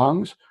from our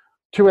lungs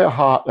to our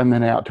heart and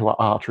then out to our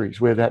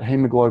arteries, where that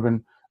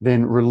hemoglobin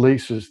then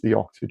releases the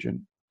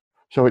oxygen.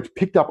 So it's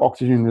picked up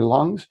oxygen in the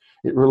lungs,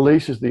 it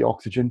releases the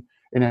oxygen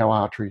in our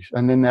arteries,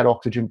 and then that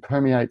oxygen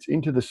permeates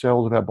into the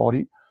cells of our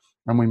body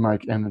and we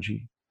make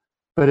energy.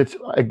 But it's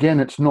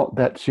not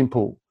that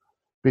simple,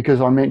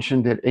 because I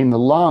mentioned that in the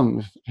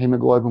lungs,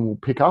 hemoglobin will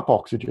pick up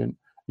oxygen,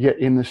 yet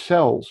in the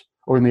cells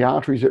or in the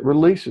arteries, it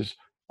releases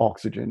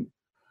oxygen.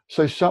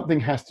 So something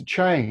has to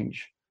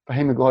change for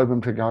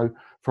hemoglobin to go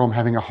from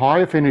having a high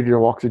affinity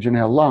to oxygen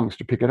in our lungs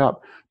to pick it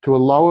up to a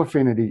low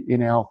affinity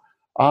in our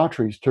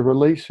arteries to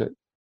release it.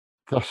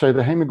 So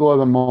the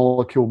hemoglobin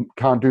molecule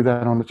can't do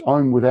that on its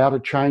own without a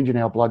change in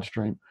our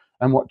bloodstream.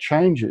 And what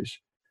changes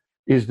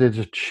is there's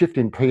a shift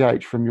in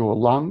pH from your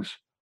lungs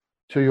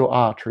to your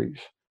arteries.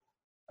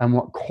 And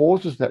what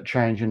causes that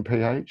change in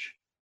pH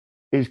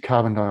is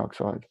carbon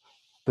dioxide,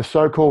 the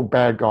so-called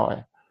bad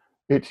guy.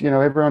 It's,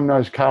 everyone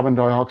knows carbon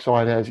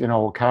dioxide as,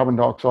 carbon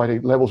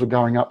dioxide levels are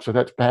going up, so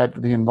that's bad for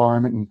the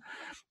environment and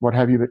what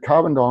have you. But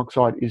carbon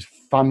dioxide is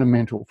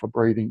fundamental for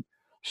breathing.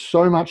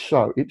 So much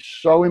so, it's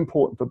so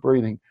important for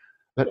breathing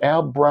that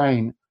our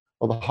brain,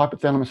 or the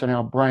hypothalamus in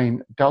our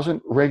brain,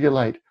 doesn't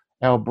regulate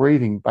our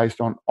breathing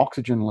based on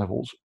oxygen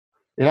levels.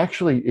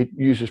 It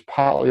uses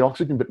partly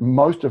oxygen, but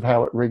most of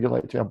how it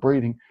regulates our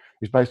breathing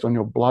is based on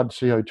your blood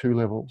CO2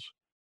 levels.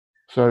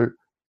 So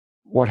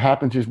what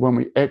happens is when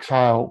we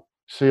exhale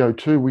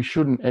CO2, we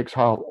shouldn't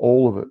exhale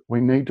all of it.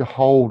 We need to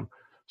hold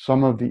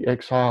some of the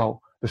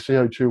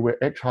CO2 we're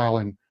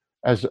exhaling,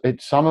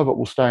 some of it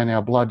will stay in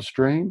our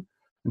bloodstream,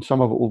 and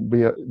some of it will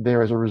be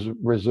there as a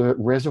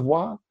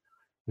reservoir,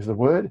 is the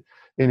word,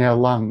 in our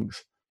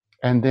lungs.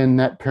 And then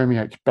that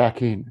permeates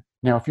back in.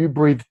 Now, if you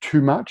breathe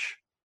too much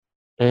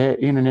air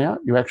in and out,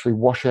 you actually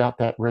wash out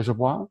that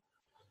reservoir.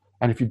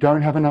 And if you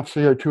don't have enough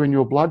CO2 in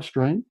your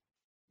bloodstream,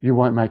 you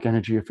won't make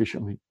energy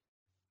efficiently.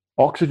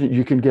 Oxygen,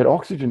 you can get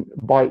oxygen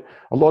by,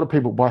 a lot of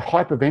people, by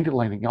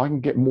hyperventilating. I can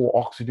get more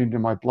oxygen into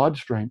my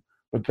bloodstream,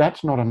 but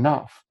that's not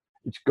enough.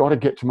 It's got to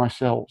get to my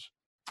cells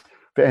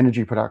for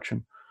energy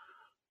production.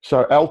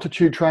 So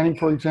altitude training,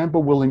 for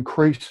example, will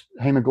increase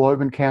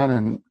hemoglobin count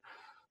and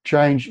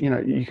change,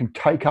 you can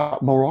take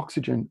up more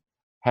oxygen.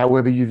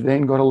 However, you've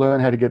then got to learn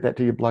how to get that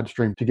to your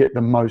bloodstream to get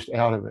the most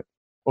out of it.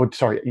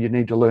 You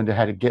need to learn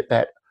how to get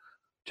that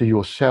to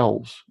your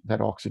cells,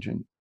 that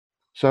oxygen.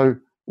 So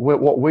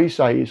what we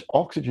say is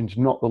oxygen's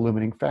not the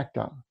limiting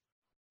factor.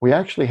 We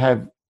actually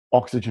have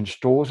oxygen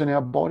stores in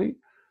our body,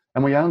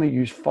 and we only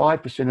use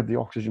 5% of the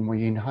oxygen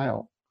we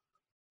inhale.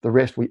 The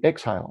rest we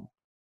exhale.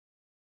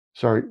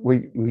 So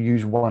we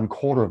use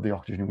 1/4 of the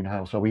oxygen we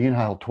inhale. So we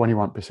inhale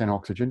 21%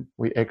 oxygen,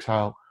 we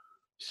exhale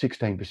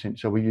 16%.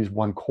 So we use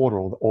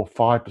 1/4 or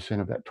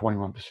 5% of that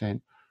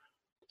 21%.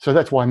 So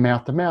that's why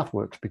mouth to mouth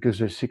works, because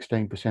there's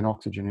 16%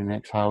 oxygen in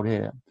exhaled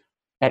air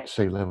at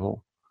sea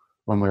level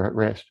when we're at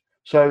rest.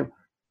 So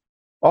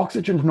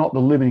oxygen's not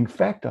the limiting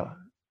factor.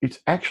 It's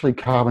actually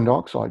carbon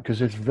dioxide, because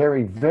there's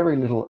very, very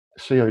little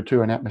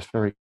CO2 in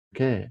atmospheric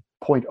air,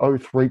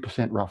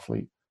 0.03%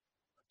 roughly.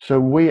 So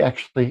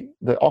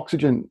the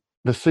oxygen,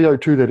 the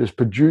CO2 that is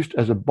produced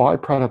as a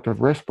byproduct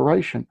of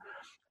respiration,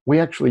 we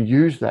actually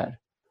use that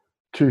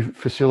to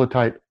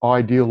facilitate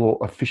ideal or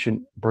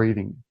efficient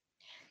breathing.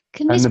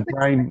 And the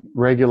brain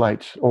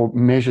regulates or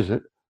measures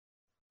it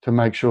to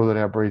make sure that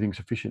our breathing's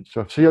efficient.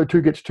 So if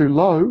CO2 gets too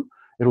low,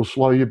 it'll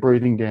slow your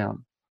breathing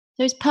down.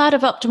 So is part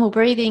of optimal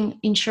breathing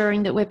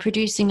ensuring that we're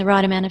producing the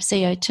right amount of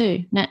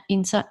CO2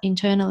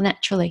 internal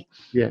naturally?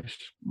 Yes.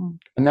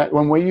 And that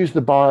when we use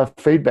the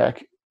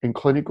biofeedback in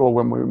clinic, or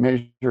when we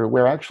measure,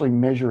 we're actually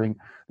measuring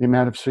the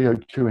amount of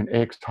CO2 in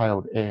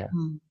exhaled air.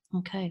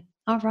 Okay.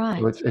 All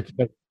right. So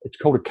it's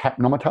called a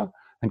capnometer,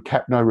 and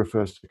capno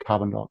refers to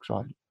carbon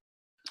dioxide.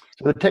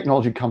 So the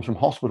technology comes from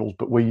hospitals,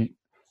 but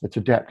it's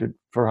adapted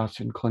for us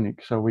in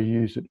clinic, so we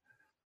use it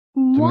to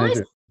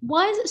measure.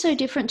 Why is it so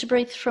different to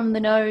breathe from the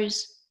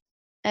nose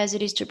as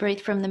it is to breathe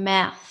from the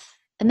mouth?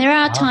 And there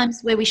are times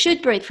where we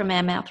should breathe from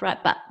our mouth, right?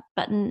 But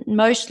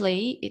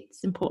mostly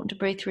it's important to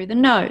breathe through the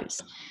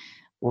nose.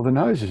 Well, the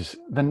nose is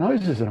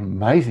an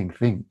amazing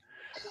thing.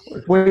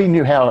 If we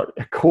knew how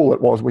cool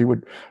it was, we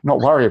would not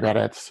worry about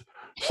its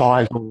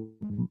size, or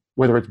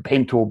whether it's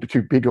bent or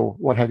too big or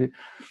what have you.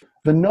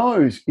 The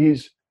nose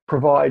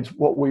provides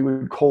what we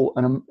would call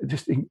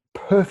just a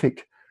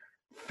perfect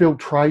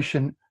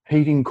filtration,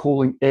 heating,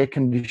 cooling, air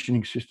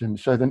conditioning system.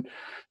 So then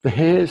the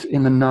hairs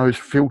in the nose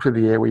filter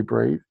the air we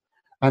breathe,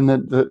 and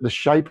the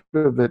shape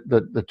of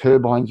the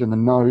turbines in the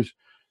nose,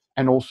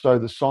 and also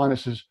the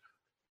sinuses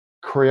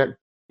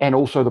and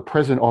also the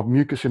presence of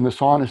mucus in the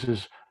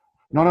sinuses,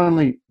 not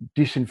only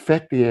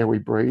disinfect the air we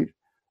breathe,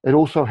 it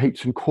also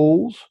heats and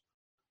cools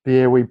the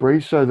air we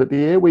breathe, so that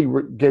the air we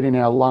get in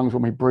our lungs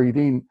when we breathe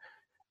in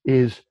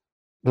is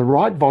the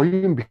right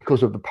volume,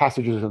 because of the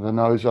passages of the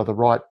nose are the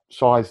right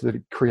size, that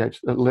it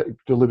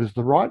delivers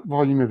the right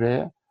volume of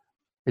air.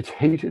 It's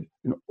heated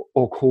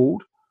or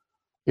cooled,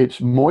 it's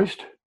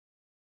moist,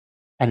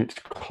 and it's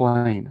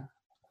clean.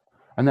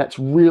 And that's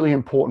really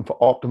important for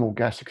optimal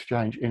gas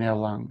exchange in our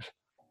lungs.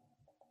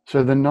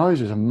 So the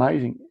nose is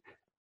amazing.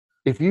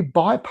 If you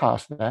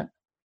bypass that,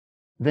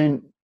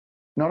 then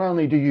not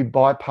only do you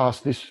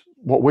bypass this,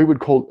 what we would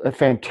call a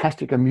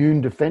fantastic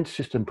immune defense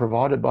system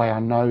provided by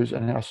our nose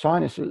and our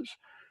sinuses,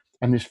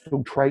 and this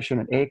filtration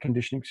and air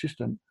conditioning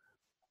system,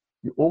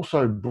 you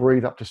also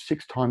breathe up to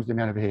 6 times the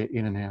amount of air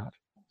in and out.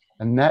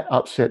 And that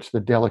upsets the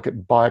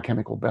delicate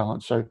biochemical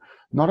balance. So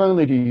not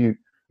only do you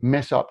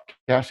mess up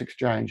gas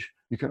exchange,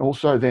 you can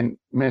also then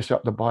mess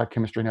up the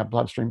biochemistry in our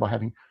bloodstream by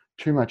having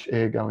too much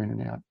air go in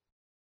and out.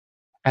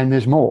 And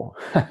there's more.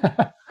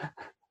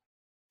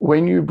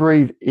 When you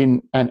breathe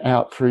in and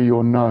out through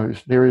your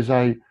nose, there is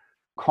a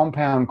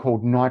compound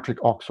called nitric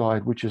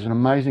oxide, which is an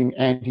amazing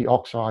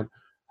antioxidant,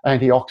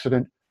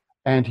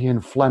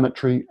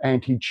 anti-inflammatory,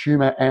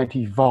 anti-tumor,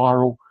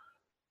 antiviral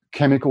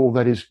chemical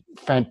that is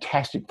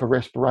fantastic for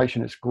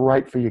respiration. It's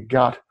great for your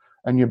gut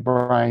and your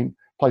brain,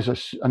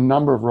 plays a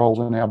number of roles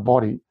in our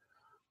body.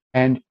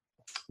 And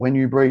when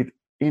you breathe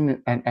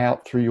in and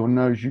out through your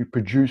nose, you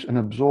produce and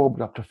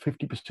absorb up to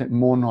 50%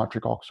 more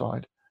nitric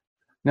oxide.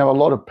 Now, a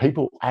lot of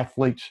people,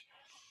 athletes,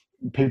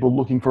 people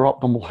looking for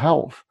optimal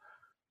health,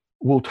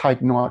 will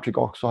take nitric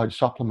oxide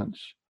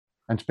supplements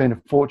and spend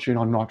a fortune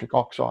on nitric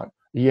oxide.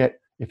 Yet,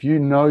 if you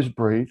nose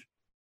breathe,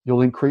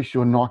 you'll increase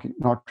your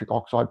nitric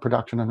oxide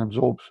production and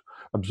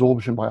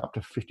absorption by up to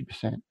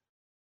 50%.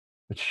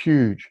 It's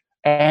huge.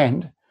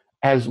 And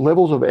as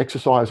levels of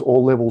exercise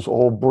or levels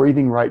or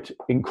breathing rates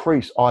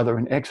increase, either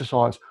in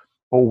exercise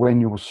or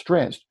when you're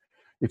stressed,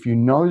 if you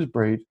nose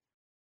breathe,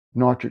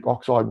 nitric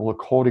oxide will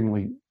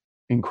accordingly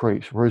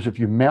increase. Whereas if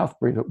you mouth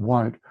breathe, it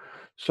won't.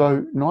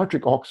 So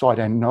nitric oxide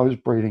and nose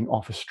breathing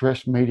offer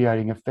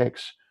stress-mediating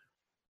effects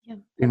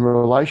in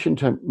relation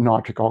to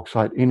nitric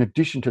oxide, in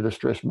addition to the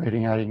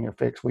stress-mediating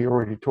effects we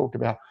already talked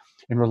about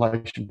in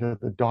relation to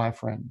the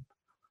diaphragm.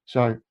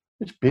 So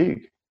it's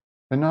big.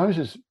 The nose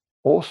is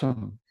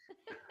awesome.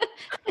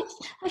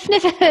 I've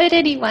never heard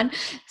anyone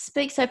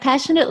speak so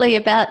passionately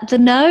about the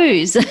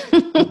nose.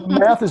 The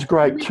mouth is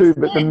great too,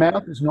 but the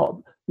mouth is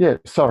not. Yeah,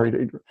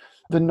 sorry.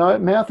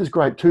 Mouth is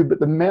great too, but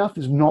the mouth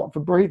is not for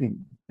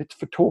breathing. It's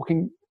for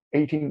talking,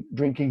 eating,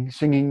 drinking,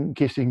 singing,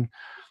 kissing,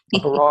 a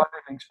variety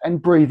of things,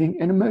 and breathing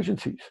in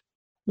emergencies.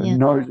 The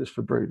nose is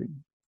for breathing.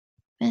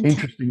 Fantastic.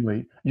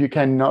 Interestingly, you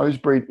can nose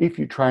breathe if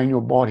you train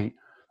your body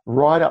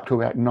right up to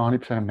about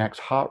 90% of max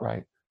heart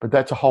rate, but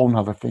that's a whole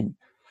nother thing.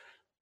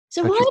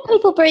 So why are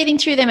people breathing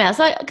through their mouths?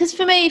 Because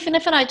for me, even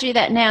if I do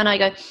that now and I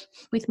go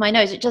with my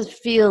nose, it just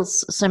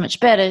feels so much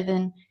better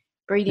than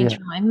breathing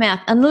through my mouth.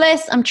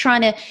 Unless I'm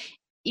trying to,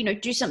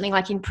 do something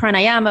like in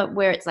pranayama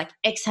where it's like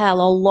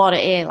exhale a lot of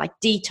air, like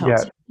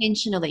detox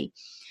intentionally.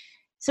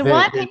 So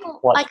why are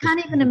people, I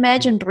can't even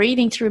imagine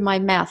breathing through my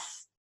mouth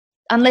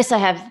unless I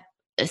have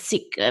a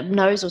sick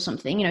nose or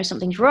something,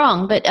 something's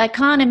wrong. But I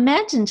can't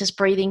imagine just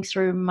breathing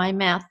through my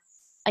mouth.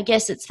 I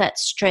guess it's that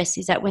stress.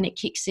 Is that when it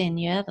kicks in,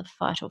 the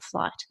fight or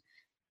flight?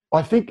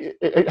 I think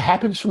it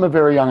happens from a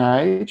very young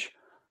age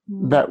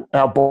that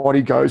our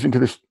body goes into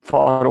this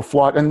fight or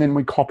flight, and then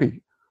we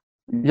copy.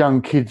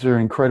 Young kids are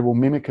incredible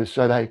mimickers.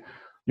 So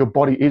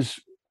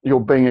you're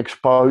being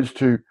exposed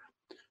to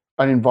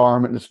an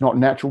environment that's not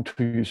natural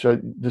to you. So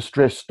the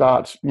stress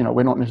starts,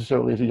 we're not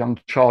necessarily as a young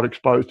child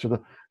exposed to the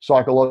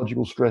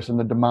psychological stress and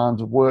the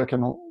demands of work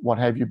and what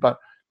have you, but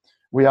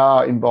we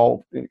are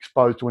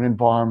exposed to an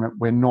environment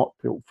we're not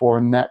built for,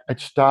 and that it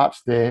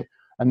starts there.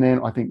 And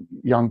then I think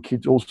young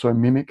kids also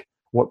mimic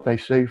what they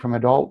see from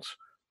adults,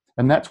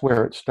 and that's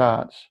where it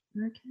starts.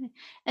 Okay.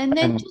 And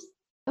then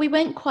we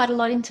went quite a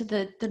lot into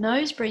the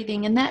nose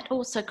breathing, and that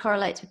also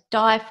correlates with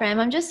diaphragm.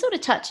 I'm just sort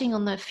of touching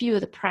on the few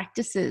of the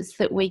practices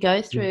that we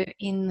go through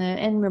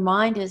and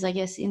reminders, I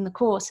guess, in the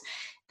course.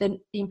 The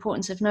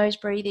importance of nose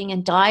breathing,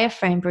 and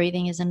diaphragm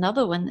breathing is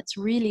another one that's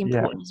really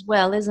important as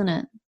well, isn't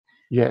it?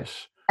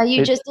 Yes. Are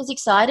you just as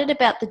excited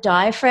about the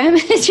diaphragm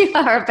as you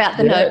are about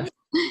the nose?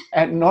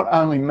 And not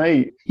only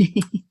me.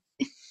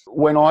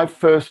 When I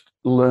first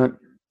learnt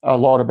a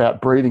lot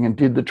about breathing and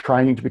did the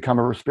training to become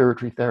a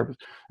respiratory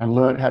therapist and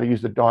learned how to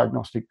use the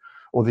diagnostic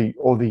or the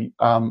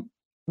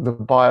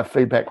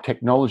biofeedback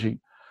technology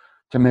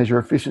to measure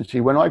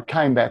efficiency, when I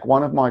came back,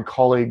 one of my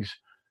colleagues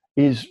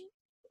is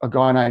a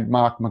guy named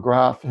Mark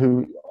McGrath,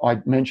 who I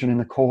mentioned in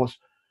the course.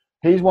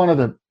 He's one of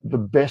the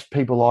best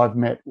people I've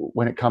met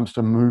when it comes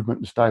to movement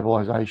and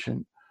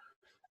stabilization.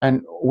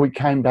 And we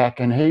came back,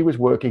 and he was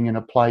working in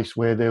a place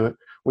where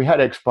we had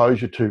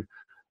exposure to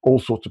all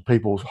sorts of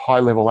people,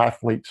 high-level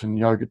athletes and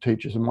yoga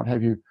teachers and what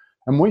have you.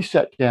 And we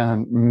sat down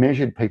and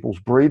measured people's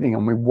breathing,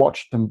 and we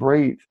watched them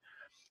breathe.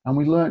 And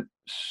we learned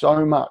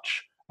so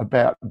much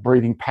about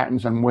breathing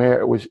patterns and where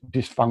it was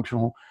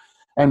dysfunctional.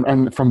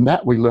 And from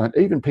that, we learned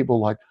even people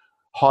like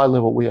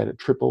high-level, we had a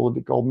triple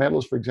Olympic gold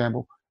medalist, for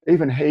example,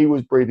 even he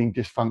was breathing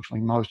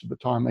dysfunctionally most of the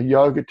time. A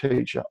yoga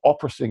teacher,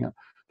 opera singer,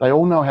 they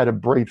all know how to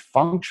breathe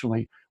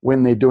functionally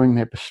when they're doing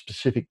their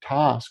specific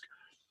task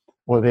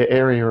or their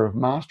area of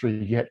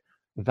mastery, yet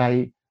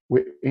they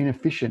were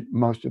inefficient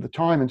most of the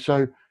time. And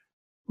so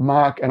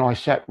Mark and I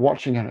sat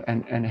watching it,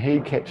 and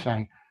he kept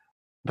saying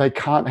they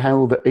can't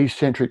handle the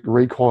eccentric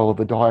recoil of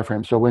the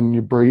diaphragm. So when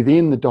you breathe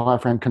in, the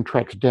diaphragm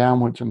contracts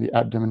downwards and the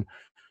abdomen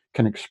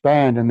can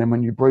expand. And then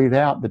when you breathe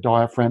out, the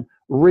diaphragm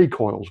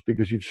recoils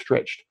because you've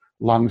stretched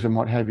lungs and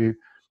what have you.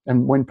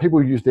 And when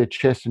people use their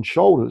chest and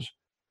shoulders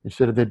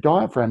instead of their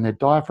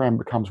diaphragm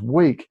becomes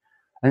weak.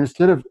 And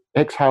instead of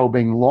exhale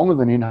being longer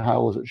than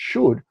inhale as it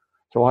should,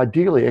 so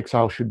ideally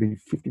exhale should be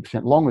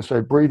 50% longer.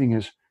 So breathing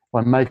is, if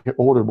I make it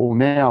audible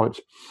now,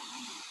 it's,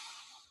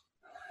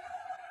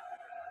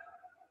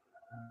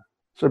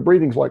 so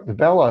breathing's like the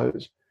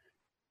bellows.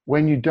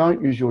 When you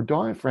don't use your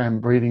diaphragm,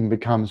 breathing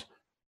becomes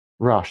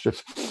rushed.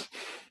 It's,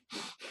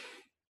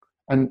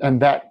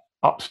 and that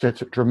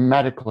upsets it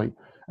dramatically.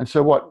 And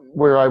so what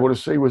we're able to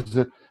see was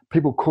that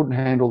people couldn't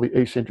handle the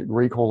eccentric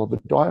recoil of the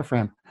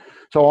diaphragm.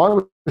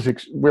 So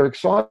we're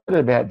excited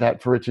about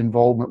that for its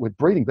involvement with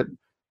breathing. But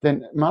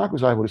then Mark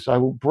was able to say,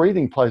 well,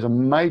 breathing plays a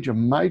major,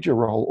 major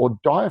role, or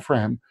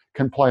diaphragm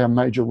can play a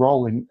major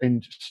role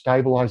in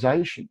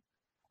stabilization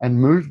and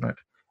movement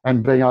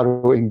and being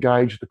able to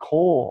engage the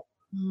core.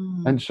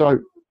 And so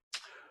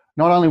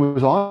not only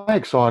was I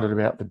excited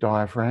about the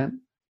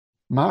diaphragm,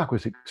 Mark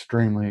was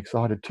extremely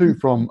excited too,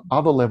 from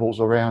other levels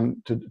around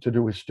to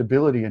do with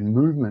stability and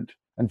movement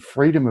and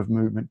freedom of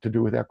movement to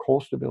do with our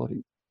core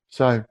stability.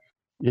 So,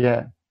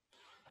 yeah.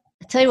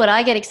 I tell you what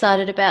I get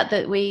excited about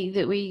that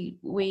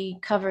we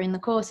cover in the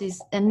course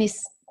is, and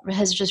this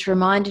has just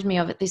reminded me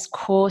of it, this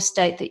core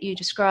state that you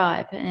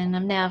describe. And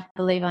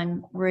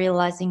I'm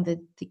realizing the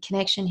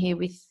connection here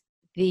with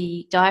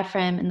the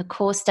diaphragm and the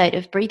core state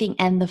of breathing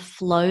and the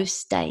flow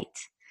state.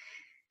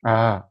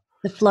 Ah,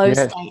 the flow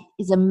yes. state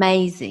is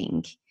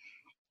amazing,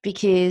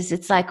 because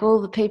it's like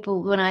all the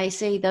people, when I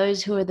see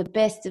those who are the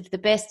best of the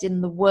best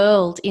in the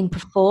world in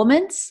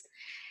performance,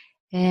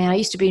 and I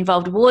used to be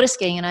involved in water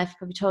skiing, and I've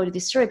probably told you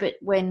this story, but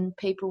when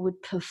people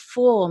would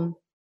perform,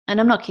 and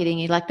I'm not kidding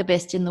you, like the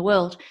best in the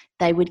world,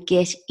 they would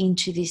get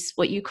into this,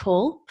 what you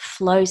call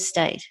flow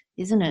state,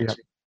 isn't it?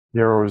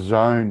 Yeah, or a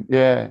zone.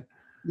 Yeah.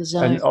 The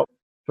zone. And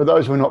for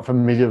those who are not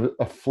familiar,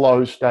 a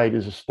flow state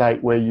is a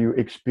state where you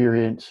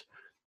experience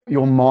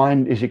your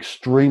mind is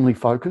extremely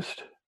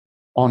focused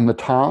on the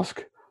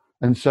task.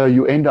 And so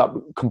you end up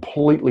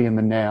completely in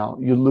the now.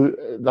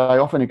 They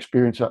often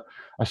experience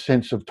a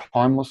sense of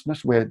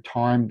timelessness where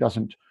time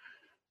doesn't,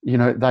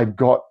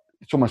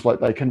 it's almost like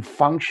they can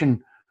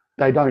function.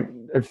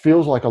 It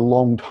feels like a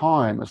long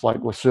time. It's like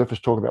what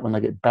surfers talk about when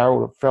they get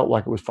barreled. It felt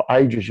like it was for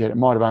ages, yet it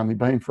might have only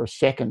been for a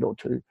second or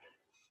two.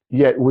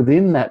 Yet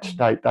within that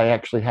state, they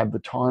actually have the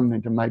time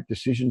then to make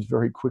decisions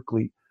very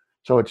quickly.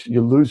 So you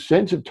lose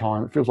sense of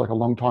time. It feels like a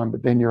long time,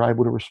 but then you're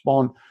able to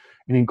respond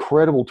in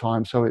incredible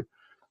time. So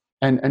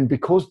and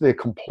because they're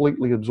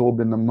completely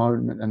absorbed in the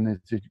moment and there's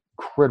this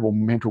incredible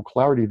mental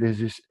clarity, there's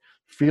this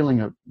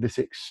feeling of this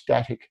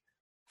ecstatic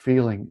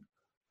feeling.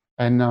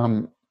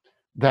 And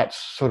that's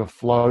sort of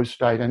flow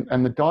state.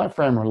 And the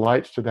diaphragm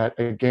relates to that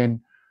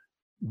again,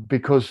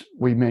 because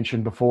we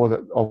mentioned before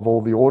that of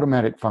all the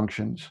automatic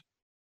functions,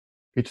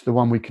 it's the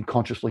one we can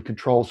consciously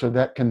control. So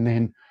that can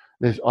then,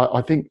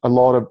 I think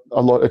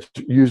it's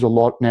used a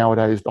lot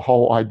nowadays, the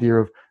whole idea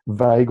of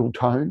vagal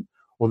tone,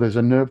 or there's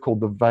a nerve called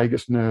the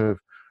vagus nerve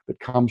that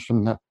comes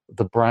from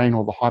the brain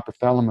or the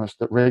hypothalamus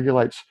that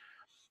regulates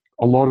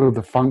a lot of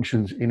the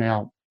functions in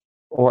our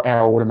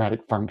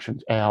automatic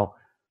functions, our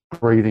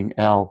breathing,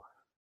 our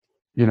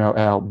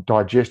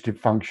digestive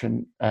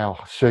function, our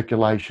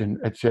circulation,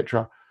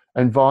 etc.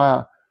 And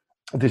via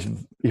this,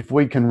 if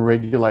we can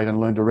regulate and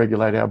learn to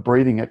regulate our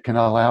breathing, it can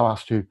allow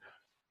us to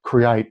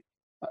create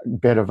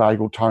better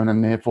vagal tone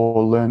and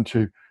therefore learn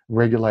to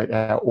regulate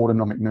our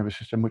autonomic nervous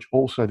system, which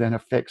also then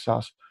affects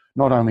us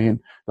not only in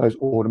those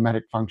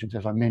automatic functions,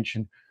 as I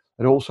mentioned,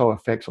 it also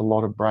affects a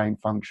lot of brain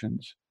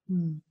functions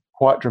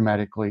quite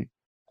dramatically.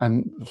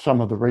 And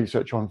some of the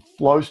research on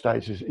flow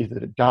states is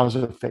that it does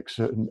affect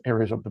certain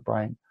areas of the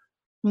brain.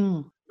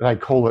 They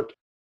call it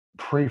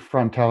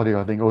prefrontality,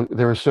 I think, or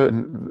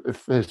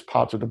there's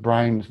parts of the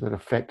brains that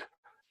affect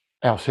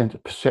our sense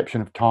of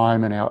perception of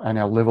time and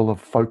our level of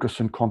focus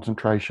and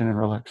concentration and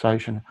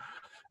relaxation.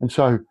 And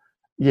so,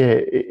 yeah,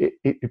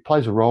 it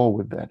plays a role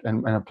with that,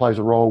 and it plays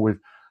a role with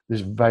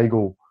this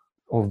vagal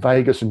or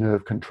vagus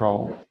nerve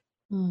control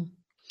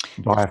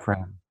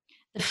diaphragm.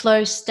 The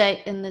flow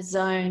state and the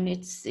zone,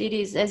 it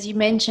is, as you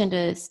mentioned,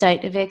 a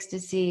state of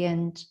ecstasy,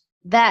 and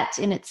that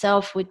in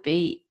itself would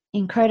be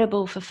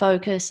incredible for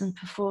focus and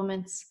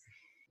performance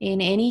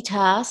in any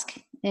task.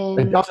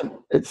 And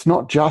it's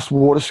not just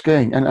water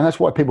skiing, and that's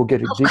why people get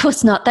addicted. Of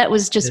course not. That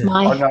was just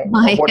my I was going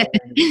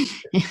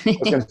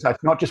to say,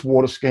 it's not just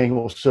water skiing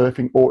or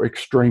surfing or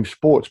extreme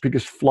sports,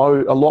 because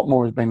flow, a lot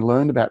more has been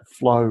learned about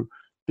flow,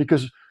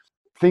 because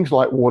things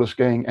like water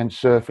skiing and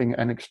surfing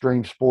and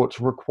extreme sports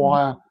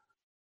require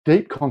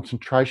deep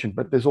concentration,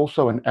 but there's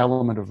also an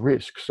element of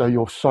risk. So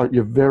you're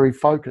very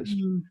focused.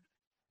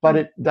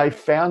 But they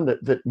found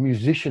that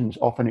musicians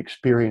often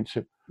experience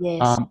it,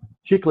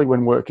 particularly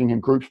when working in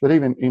groups, but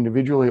even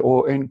individually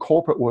or in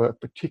corporate work,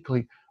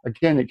 particularly,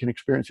 again, it can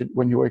experience it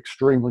when you're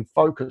extremely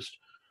focused,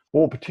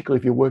 or particularly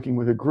if you're working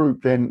with a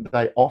group, then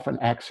they often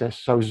access.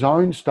 So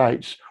zone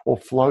states or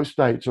flow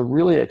states are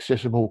really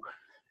accessible.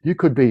 You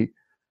could be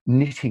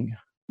knitting.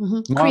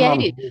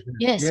 Creative.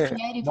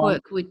 Creative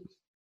work would.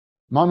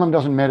 My mum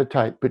doesn't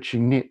meditate, but she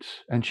knits,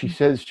 and she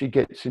says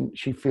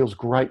she feels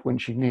great when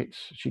she knits.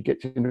 She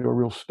gets into a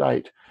real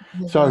state.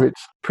 So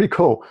it's pretty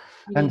cool.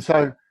 And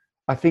so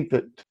I think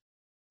that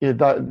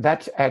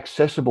that's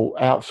accessible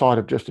outside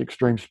of just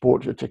extreme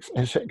sports.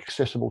 It's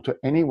accessible to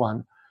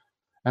anyone.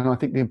 And I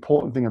think the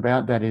important thing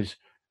about that is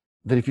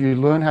that if you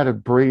learn how to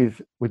breathe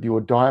with your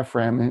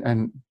diaphragm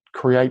and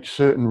create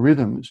certain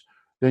rhythms,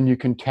 then you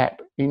can tap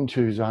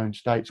into zone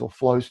states or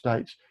flow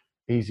states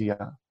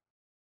easier.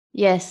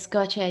 Yes,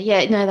 gotcha.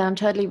 Yeah, no, I'm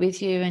totally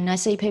with you. And I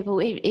see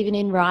people even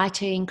in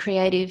writing,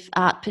 creative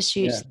art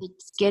pursuits, that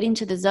get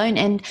into the zone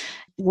and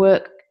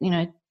work,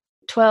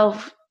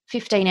 12,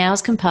 15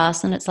 hours can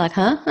pass and it's like,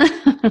 huh?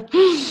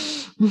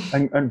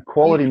 and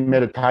quality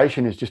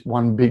meditation is just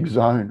one big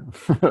zone.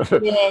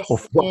 Yes. Or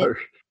flow.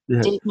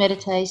 Yeah. Deep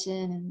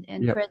meditation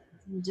and presence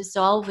and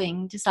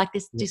dissolving, just like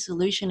this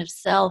dissolution of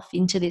self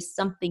into this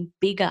something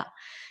bigger.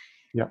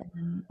 Yeah.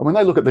 And when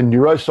they look at the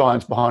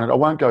neuroscience behind it, I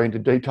won't go into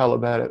detail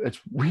about it.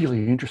 It's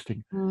really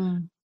interesting.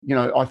 You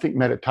know, I think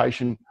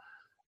meditation,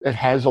 it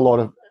has a lot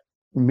of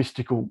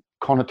mystical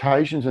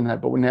connotations in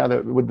that, but now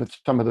that with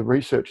some of the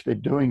research they're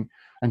doing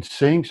and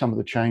seeing some of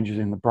the changes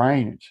in the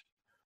brain, it's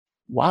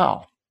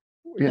wow.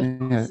 You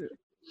know,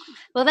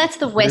 well, that's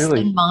the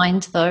Western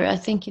mind, though. I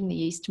think in the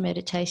East,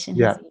 meditation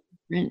has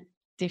a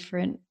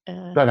different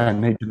they don't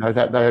need to know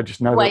that. They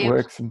just know that it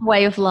works.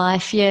 Way of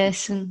life,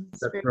 yes. And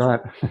that's right.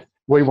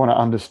 We want to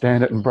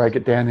understand it and break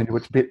it down into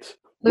its bits,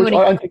 which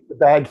I don't think is a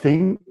bad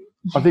thing.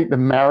 I think the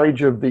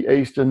marriage of the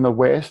East and the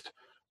West,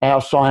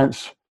 our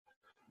science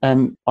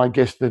and I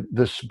guess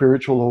the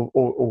spiritual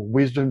or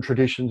wisdom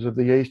traditions of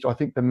the East, I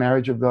think the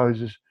marriage of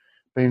those has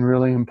been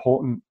really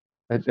important.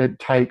 It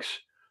takes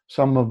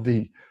some of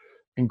the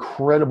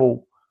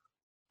incredible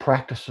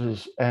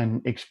practices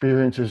and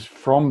experiences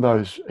from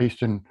those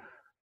Eastern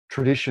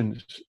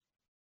traditions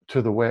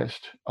to the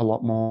West a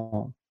lot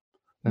more.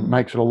 It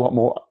makes it a lot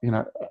more, you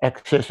know,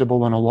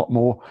 accessible and a lot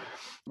more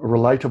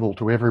relatable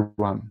to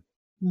everyone.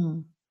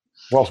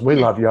 Whilst we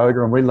love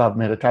yoga and we love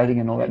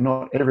meditating and all that,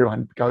 not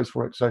everyone goes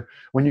for it. So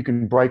when you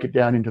can break it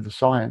down into the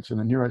science and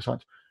the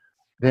neuroscience,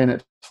 then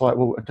it's like,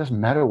 well, it doesn't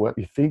matter what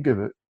you think of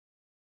it.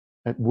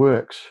 It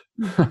works.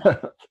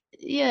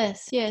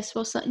 Yes.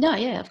 Well,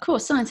 of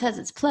course, science has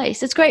its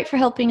place. It's great for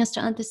helping us to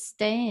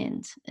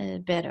understand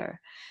better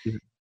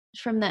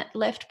from that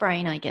left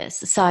brain, I guess,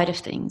 the side of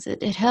things.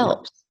 It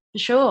helps.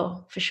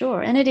 For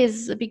sure. And it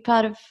is a big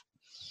part of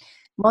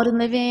modern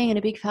living and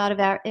a big part of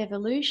our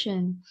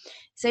evolution.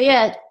 So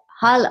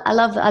I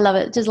love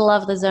it. Just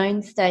love the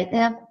zone state.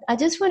 Now, I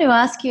just want to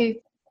ask you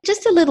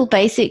just a little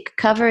basic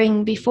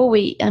covering before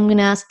I'm going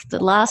to ask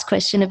the last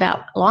question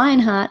about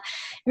Lionheart.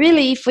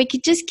 Really, if we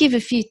could just give a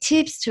few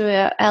tips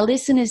to our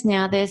listeners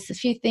now. There's a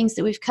few things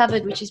that we've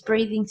covered, which is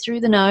breathing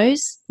through the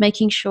nose,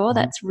 making sure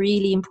that's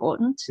really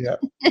important. Yeah.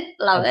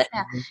 Love it.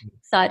 How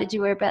excited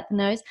you were about the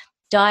nose.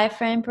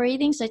 Diaphragm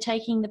breathing, so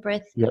taking the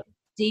breath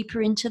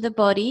deeper into the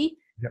body,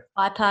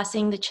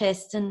 bypassing the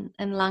chest and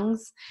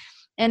lungs.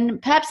 And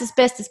perhaps as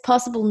best as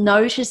possible,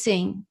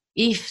 noticing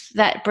if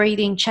that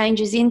breathing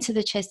changes into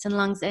the chest and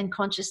lungs and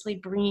consciously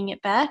bringing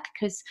it back,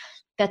 because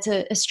that's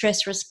a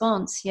stress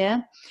response,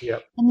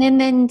 And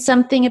then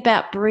something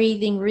about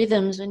breathing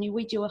rhythms, and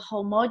we do a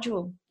whole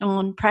module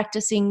on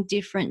practicing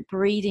different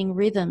breathing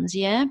rhythms,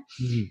 Yes.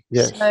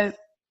 So,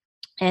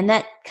 and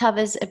that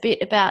covers a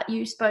bit about,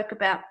 you spoke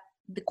about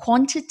the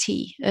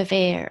quantity of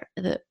air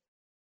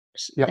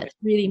that's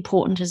really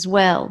important as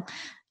well.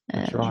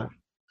 That's right.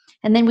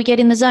 And then we get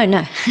in the zone.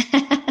 No.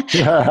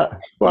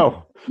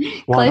 Well,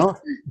 why not?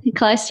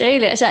 Close to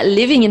it. It's like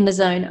living in the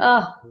zone.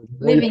 Oh,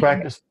 the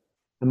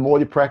more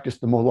you practice,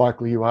 the more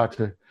likely you are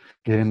to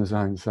get in the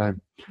zone. So,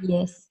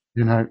 yes,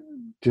 you know,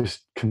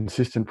 just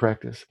consistent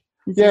practice.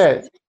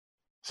 Yeah.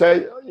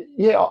 So,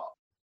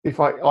 if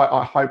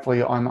I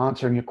hopefully I'm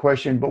answering your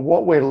question, but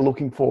what we're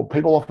looking for,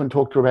 people often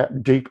talk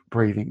about deep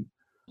breathing.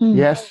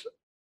 Yes,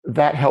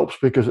 that helps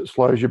because it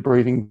slows your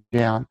breathing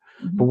down.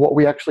 But what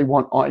we actually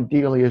want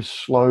ideally is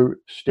slow,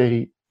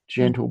 steady,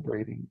 gentle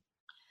breathing.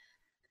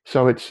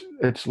 So it's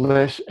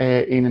less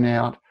air in and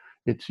out.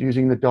 It's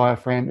using the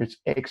diaphragm. It's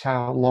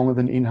exhale longer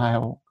than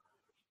inhale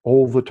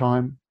all the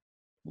time,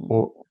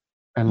 or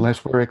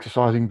unless we're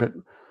exercising. But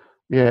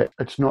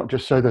it's not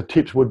just, so the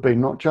tips would be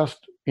not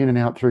just in and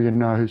out through your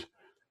nose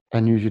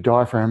and use your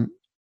diaphragm.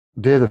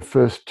 They're the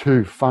first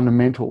two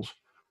fundamentals.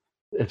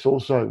 It's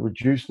also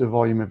reduce the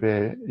volume of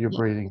air you're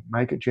breathing.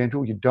 Make it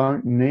gentle. You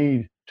don't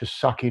need to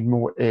suck in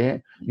more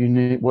air.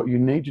 What you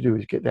need to do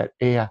is get that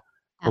air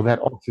or that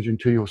oxygen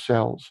to your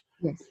cells.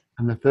 Yes.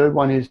 And the third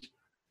one is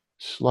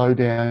slow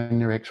down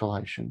your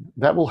exhalation.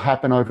 That will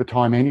happen over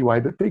time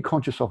anyway, but be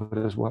conscious of it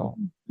as well.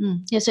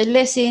 Yeah, so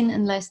less in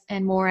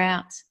and more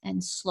out,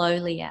 and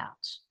slowly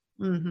out.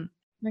 Okay.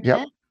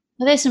 Well,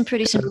 there's some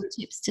pretty simple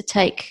tips to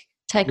take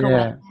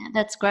away.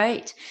 That's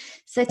great.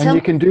 So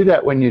you can do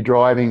that when you're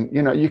driving.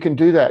 You know, you can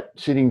do that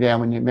sitting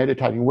down when you're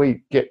meditating.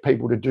 We get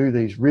people to do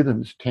these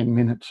rhythms 10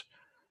 minutes,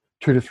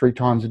 2 to 3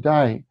 times a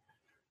day.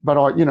 But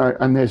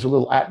and there's a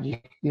little app.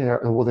 There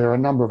are a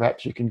number of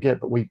apps you can get,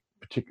 but we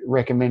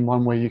recommend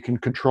one where you can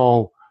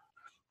control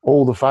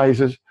all the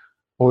phases,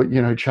 or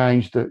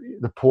change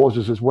the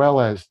pauses as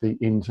well as the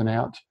ins and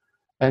outs.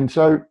 And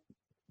so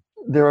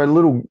there are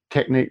little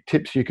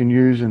tips you can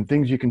use and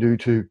things you can do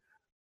to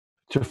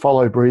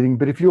follow breathing.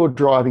 But if you're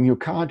driving your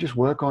car, just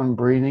work on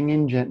breathing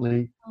in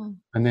gently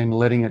and then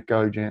letting it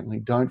go gently.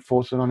 Don't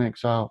force it on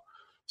exhale.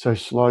 So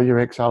slow your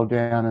exhale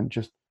down, and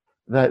just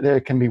that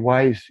there can be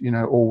ways,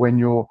 or when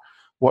you're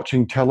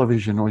watching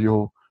television or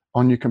you're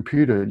on your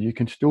computer, you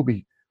can still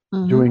be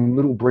doing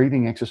little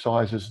breathing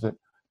exercises that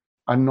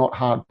are not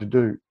hard to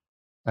do,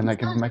 and they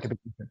can make a big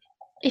difference.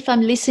 If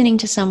I'm listening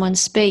to someone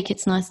speak,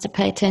 it's nice to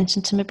pay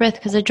attention to my breath,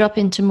 because I drop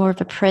into more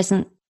of a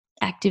present,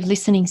 active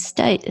listening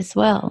state as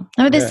well.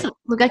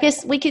 Look, I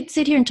guess we could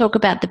sit here and talk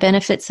about the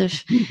benefits of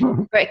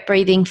correct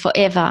breathing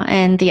forever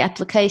and the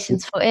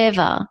applications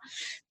forever.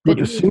 But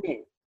just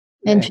singing.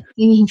 and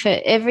thinking for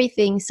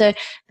everything. So,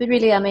 but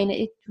really, I mean,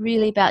 it's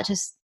really about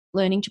just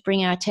learning to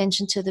bring our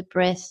attention to the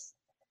breath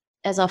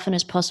as often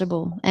as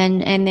possible,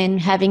 and then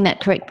having that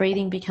correct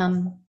breathing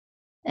become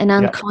an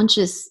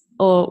unconscious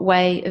or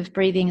way of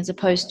breathing, as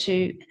opposed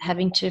to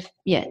having to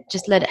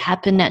just let it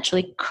happen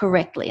naturally,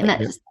 correctly. And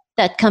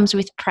that comes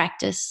with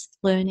practice,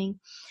 learning.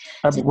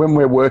 When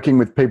we're working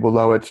with people,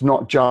 though, it's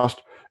not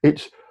just,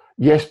 it's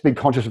yes, be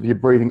conscious of your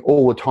breathing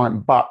all the time,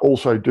 but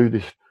also do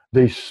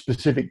these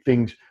specific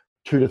things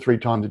 2 to 3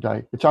 times a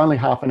day. It's only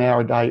half an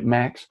hour a day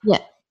max. Yeah.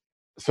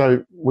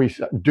 So we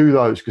do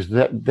those because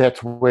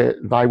that's where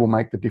they will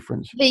make the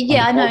difference.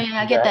 Yeah, I know.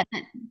 I get that.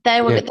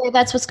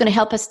 That's what's going to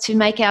help us to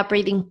make our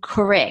breathing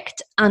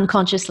correct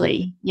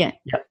unconsciously. Yeah.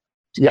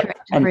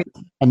 And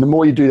the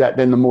more you do that,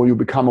 then the more you'll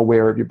become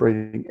aware of your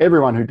breathing.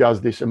 Everyone who does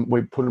this, and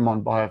we put them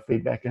on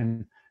biofeedback,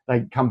 and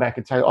they come back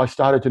and say, I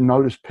started to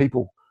notice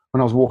people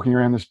when I was walking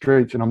around the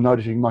streets, and I'm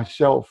noticing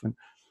myself. And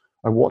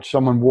I watch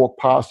someone walk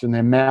past and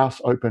their mouth's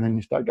open, and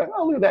you start going,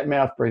 oh, look at that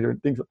mouth breather,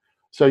 and things.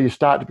 So you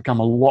start to become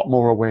a lot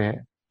more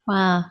aware.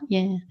 Wow.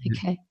 Yeah.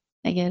 Okay.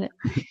 I get it.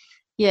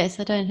 Yes.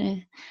 I don't know.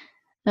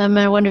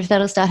 I wonder if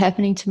that'll start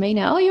happening to me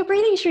now. Oh, you're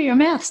breathing through your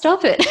mouth.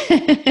 Stop it.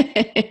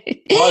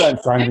 I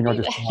don't say anything. I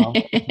just smile.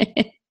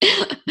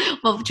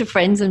 Well, to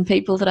friends and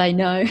people that I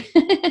know.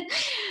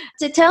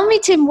 So tell me,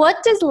 Tim,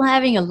 what does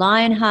having a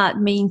lion heart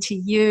mean to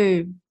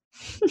you?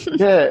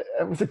 Yeah,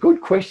 it was a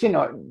good question.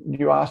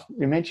 You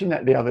mentioned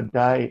that the other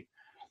day.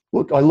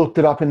 Look, I looked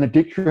it up in the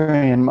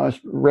dictionary, and most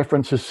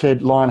references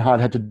said Lionheart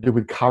had to do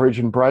with courage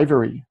and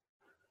bravery.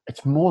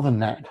 It's more than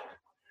that.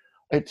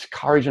 It's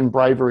courage and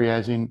bravery,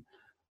 as in,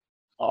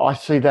 I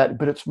see that,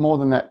 but it's more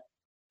than that.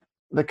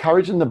 The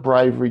courage and the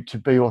bravery to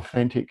be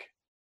authentic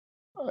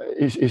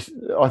is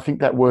I think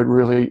that word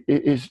really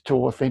is to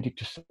authentic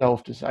to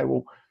self, to say,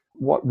 well,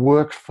 what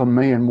works for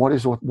me and what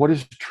is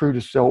true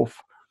to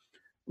self,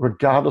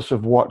 regardless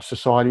of what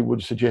society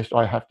would suggest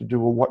I have to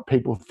do or what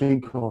people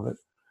think of it.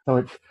 So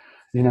it's,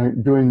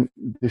 doing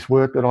this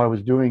work that I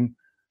was doing,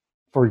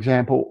 for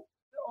example,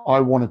 I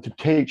wanted to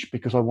teach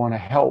because I want to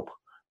help,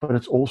 but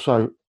it's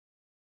also,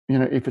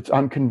 if it's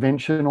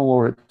unconventional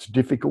or it's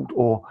difficult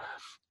or,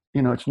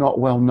 it's not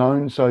well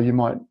known, so you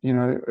might,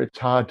 it's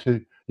hard to,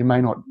 you may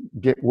not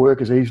get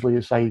work as easily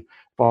as, say, if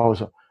I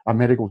was a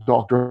medical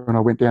doctor and I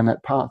went down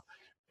that path.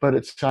 But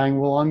it's saying,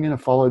 well, I'm going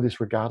to follow this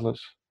regardless.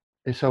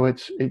 So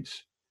it's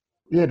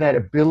that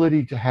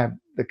ability to have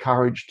the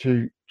courage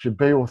to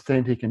be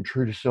authentic and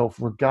true to self,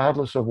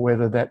 regardless of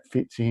whether that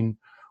fits in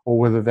or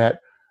whether that,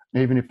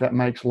 even if that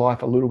makes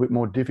life a little bit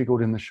more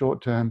difficult in the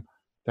short term,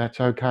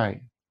 that's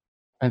okay.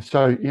 And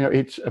so,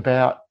 it's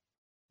about,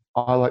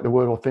 I like the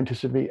word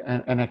authenticity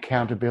and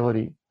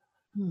accountability.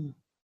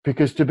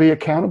 Because to be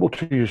accountable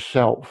to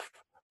yourself,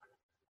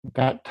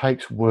 that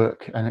takes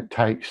work and it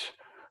takes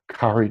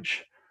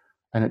courage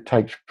and it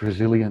takes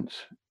resilience.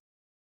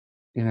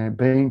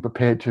 Being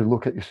prepared to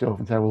look at yourself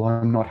and say, well,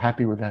 I'm not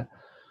happy with that.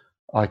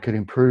 I could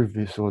improve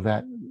this or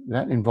that.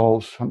 That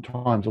involves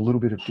sometimes a little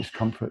bit of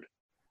discomfort.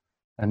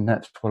 And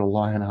that's what a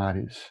Lionheart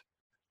is.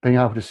 Being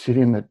able to sit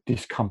in the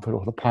discomfort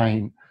or the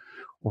pain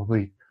or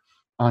the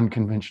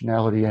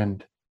unconventionality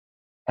and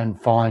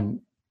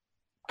find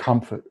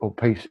comfort or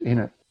peace in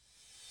it.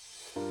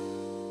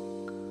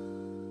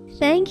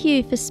 Thank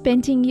you for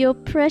spending your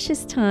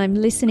precious time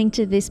listening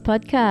to this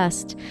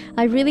podcast.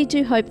 I really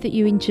do hope that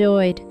you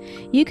enjoyed.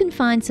 You can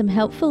find some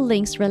helpful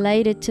links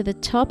related to the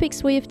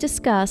topics we have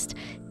discussed,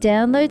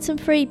 download some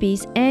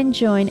freebies, and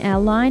join our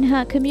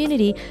Lionheart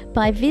community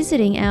by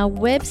visiting our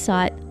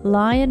website,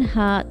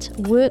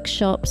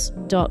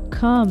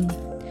 lionheartworkshops.com.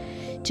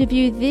 To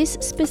view this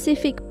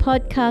specific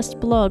podcast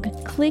blog,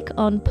 click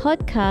on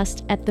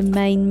Podcast at the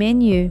main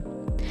menu.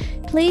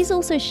 Please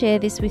also share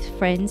this with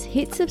friends,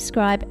 hit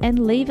subscribe,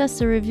 and leave us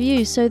a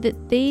review so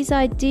that these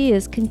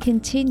ideas can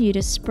continue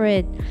to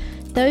spread.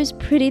 Those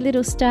pretty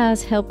little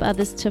stars help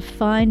others to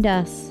find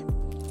us.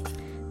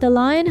 The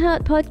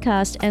Lionheart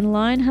Podcast and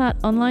Lionheart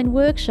Online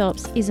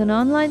Workshops is an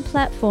online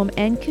platform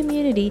and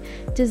community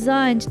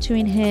designed to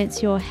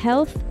enhance your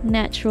health,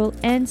 natural,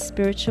 and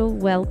spiritual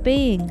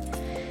well-being.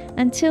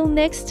 Until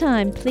next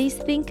time, please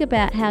think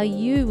about how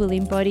you will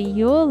embody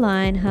your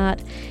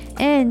Lionheart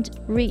and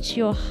reach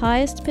your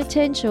highest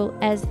potential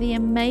as the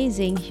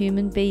amazing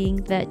human being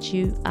that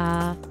you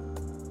are.